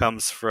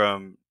comes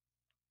from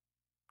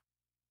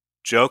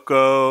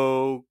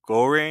Joko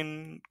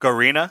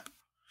Gorina.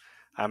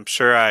 I'm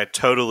sure I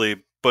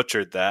totally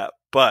butchered that,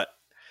 but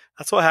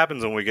that's what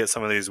happens when we get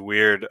some of these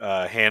weird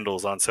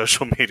handles on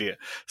social media.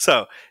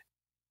 So,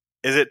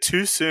 is it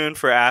too soon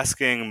for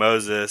asking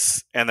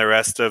Moses and the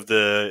rest of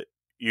the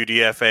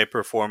UDFA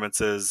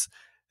performances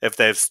if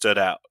they've stood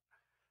out?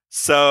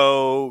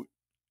 So,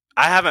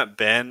 I haven't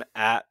been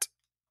at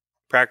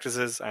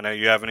practices. I know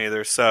you haven't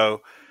either.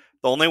 So,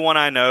 the only one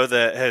I know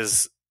that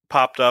has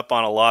popped up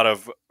on a lot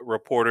of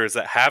reporters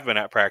that have been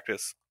at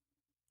practice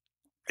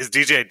is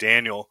DJ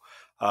Daniel,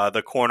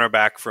 the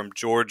cornerback from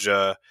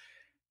Georgia.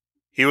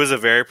 He was a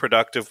very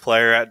productive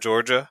player at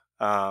Georgia,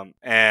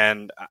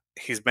 and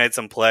he's made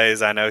some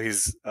plays. I know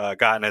he's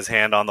gotten his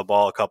hand on the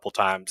ball a couple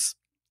times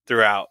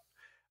throughout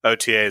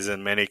OTAs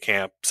and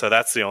minicamp, so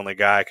that's the only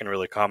guy I can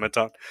really comment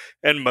on.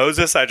 And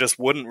Moses, I just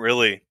wouldn't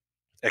really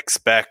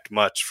expect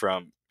much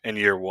from in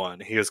year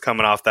one. He was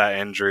coming off that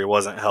injury,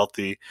 wasn't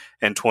healthy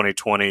in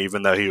 2020,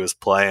 even though he was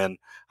playing.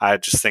 I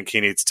just think he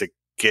needs to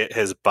get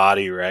his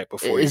body right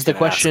before. Is the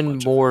question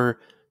more?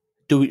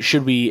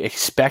 Should we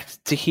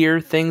expect to hear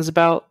things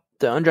about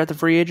the undrafted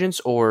free agents,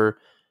 or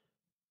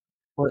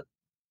what?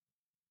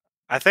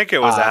 I think it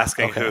was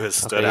asking who has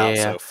stood out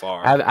so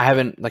far. I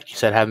haven't, like you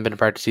said, haven't been to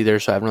practice either,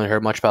 so I haven't really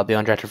heard much about the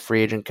undrafted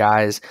free agent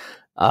guys.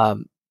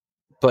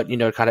 But,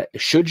 kind of,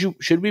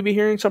 should we be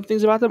hearing some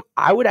things about them?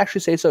 I would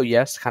actually say so,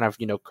 yes, kind of,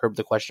 curb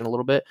the question a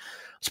little bit.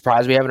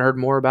 Surprised we haven't heard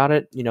more about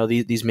it.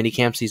 These mini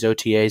camps, these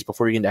OTAs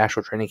before you get into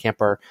actual training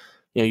camp are,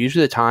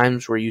 usually the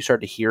times where you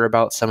start to hear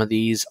about some of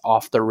these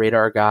off the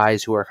radar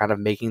guys who are kind of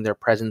making their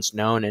presence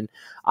known. And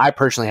I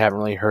personally haven't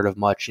really heard of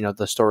much.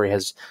 The story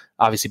has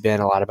obviously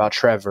been a lot about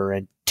Trevor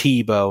and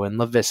Tebow and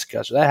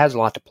LaVisca, so that has a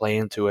lot to play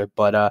into it.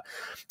 But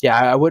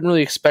I wouldn't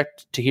really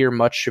expect to hear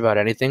much about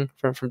anything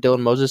from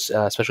Dylan Moses,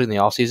 especially in the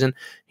offseason.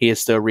 He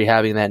is still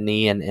rehabbing that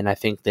knee, and I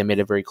think they made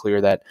it very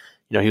clear that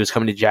he was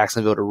coming to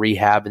Jacksonville to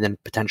rehab and then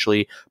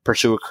potentially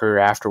pursue a career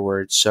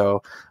afterwards.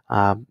 So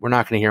we're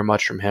not going to hear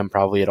much from him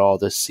probably at all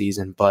this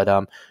season. But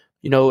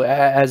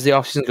as the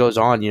offseason goes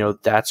on,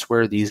 that's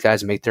where these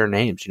guys make their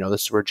names.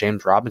 This is where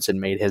James Robinson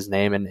made his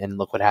name, and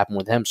look what happened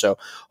with him. So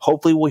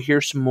hopefully we'll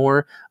hear some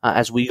more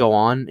as we go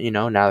on.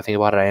 Now that I think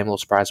about it, I am a little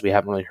surprised we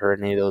haven't really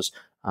heard any of those,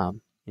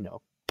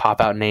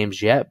 pop out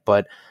names yet.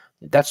 But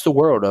that's the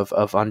world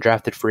of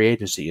undrafted free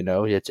agency.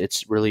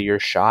 It's really your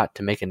shot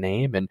to make a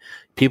name, and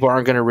people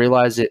aren't going to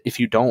realize it if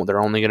you don't. They're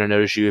only going to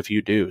notice you if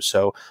you do.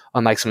 So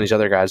unlike some of these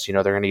other guys,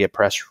 they're going to get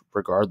press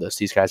regardless.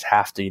 These guys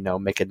have to,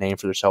 make a name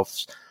for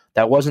themselves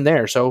that wasn't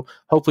there. So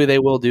hopefully they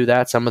will do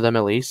that, some of them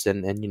at least.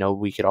 And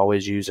we could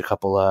always use a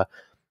couple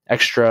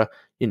extra,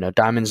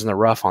 diamonds in the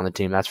rough on the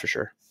team. That's for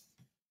sure.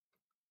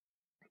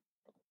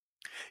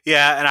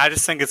 Yeah. And I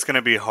just think it's going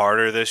to be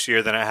harder this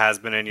year than it has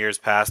been in years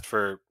past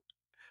for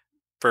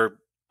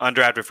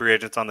undrafted free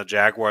agents on the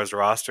Jaguars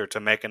roster to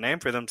make a name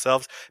for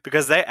themselves,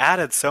 because they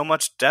added so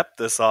much depth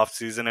this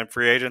offseason in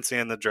free agency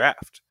and the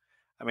draft.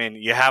 I mean,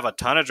 you have a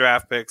ton of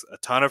draft picks, a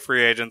ton of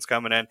free agents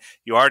coming in.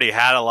 You already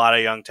had a lot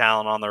of young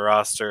talent on the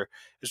roster.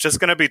 It's just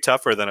going to be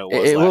tougher than it was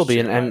last year. It will be,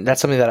 and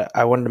that's something that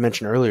I wanted to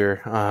mention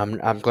earlier.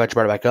 I'm glad you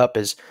brought it back up,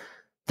 is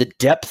the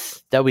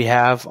depth that we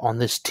have on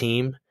this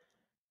team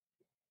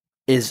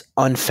is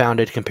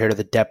unfounded compared to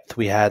the depth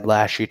we had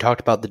last year. You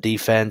talked about the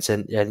defense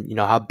and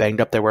how banged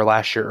up they were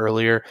last year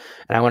earlier,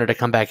 and I wanted to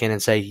come back in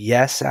and say,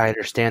 yes, I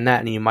understand that,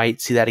 and you might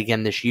see that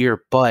again this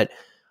year, but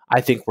I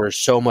think we're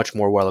so much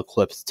more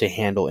well-equipped to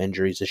handle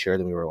injuries this year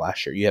than we were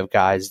last year. You have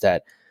guys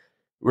that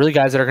are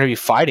going to be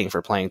fighting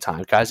for playing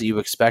time, guys that you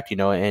expect,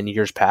 in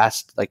years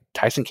past, like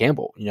Tyson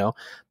Campbell.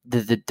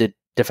 The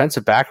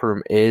defensive back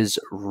room is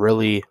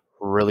really,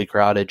 really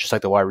crowded, just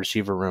like the wide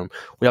receiver room.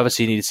 We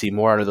obviously need to see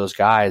more out of those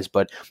guys,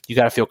 but you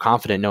got to feel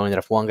confident knowing that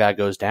if one guy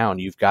goes down,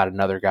 you've got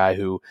another guy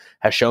who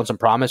has shown some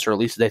promise, or at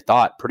least they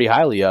thought pretty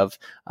highly of,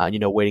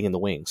 waiting in the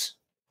wings.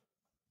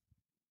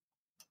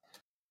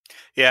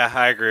 Yeah,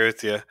 I agree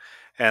with you.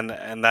 And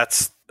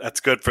that's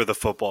good for the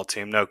football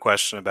team, no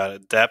question about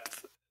it.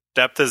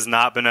 Depth has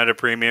not been at a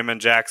premium in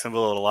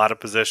Jacksonville at a lot of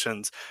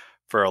positions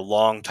for a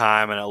long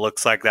time, and it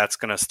looks like that's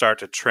going to start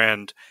to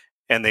trend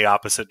in the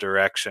opposite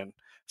direction.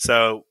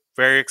 So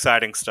very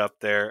exciting stuff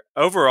there.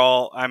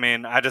 Overall, I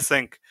mean, I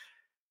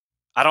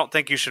don't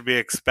think you should be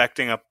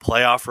expecting a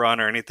playoff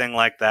run or anything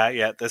like that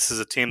yet. This is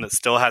a team that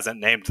still hasn't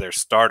named their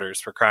starters,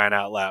 for crying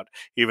out loud,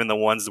 even the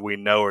ones that we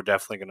know are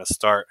definitely going to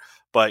start.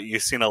 But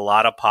you've seen a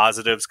lot of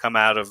positives come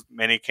out of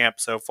minicamp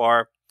so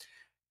far.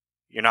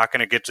 You're not going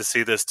to get to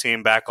see this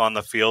team back on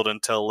the field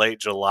until late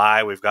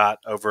July. We've got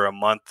over a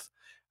month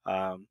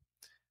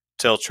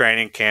till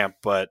training camp,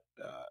 but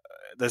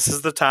this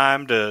is the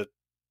time to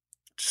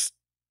just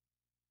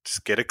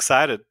get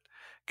excited.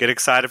 Get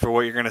excited for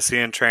what you're going to see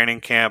in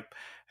training camp.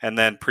 And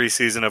then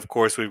preseason, of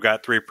course, we've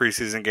got 3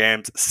 preseason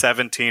games,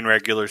 17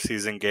 regular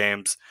season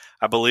games.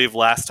 I believe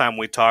last time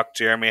we talked,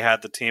 Jeremy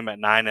had the team at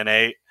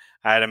 9-8.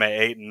 I had him at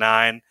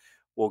 8-9.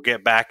 We'll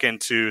get back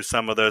into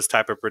some of those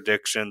type of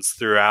predictions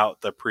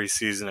throughout the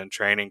preseason and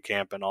training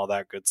camp and all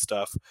that good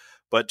stuff.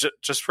 But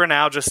just for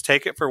now, just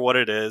take it for what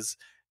it is.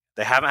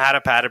 They haven't had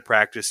a padded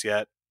practice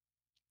yet,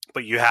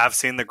 but you have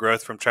seen the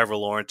growth from Trevor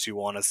Lawrence you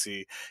want to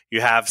see.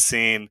 You have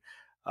seen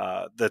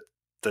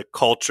the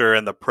culture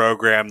and the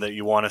program that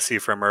you want to see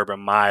from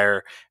Urban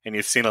Meyer, and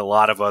you've seen a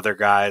lot of other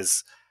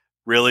guys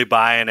really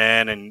buying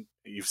in, and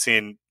you've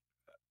seen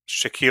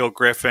Shaquille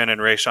Griffin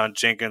and Rayshon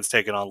Jenkins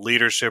taking on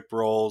leadership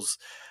roles.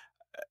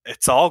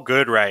 It's all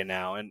good right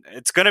now, and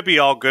it's going to be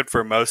all good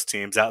for most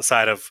teams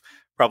outside of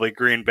probably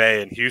Green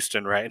Bay and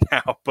Houston right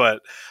now,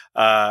 but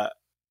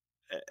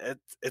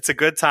it's a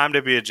good time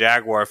to be a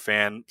Jaguar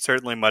fan,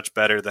 certainly much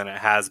better than it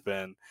has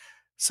been.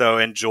 So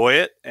enjoy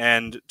it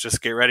and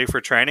just get ready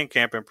for training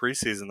camp and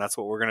preseason. That's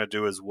what we're going to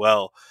do as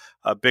well.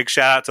 A big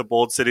shout out to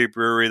Bold City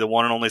Brewery, the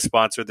one and only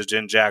sponsor of the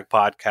Gin Jag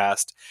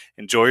podcast.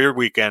 Enjoy your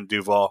weekend,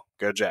 Duval.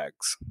 Go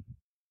Jags.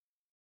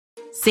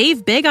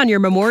 Save big on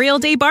your Memorial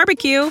Day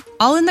barbecue,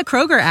 all in the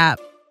Kroger app.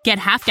 Get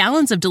half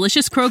gallons of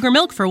delicious Kroger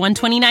milk for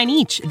 $1.29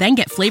 each. Then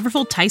get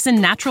flavorful Tyson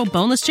natural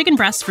boneless chicken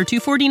breasts for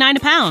 $2.49 a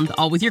pound,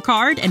 all with your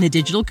card and a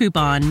digital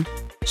coupon.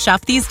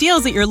 Shop these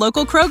deals at your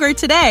local Kroger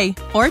today,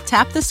 or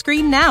tap the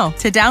screen now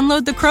to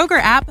download the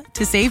Kroger app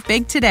to save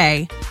big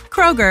today.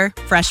 Kroger,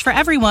 fresh for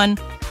everyone.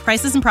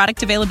 Prices and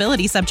product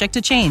availability subject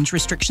to change.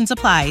 Restrictions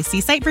apply.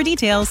 See site for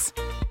details.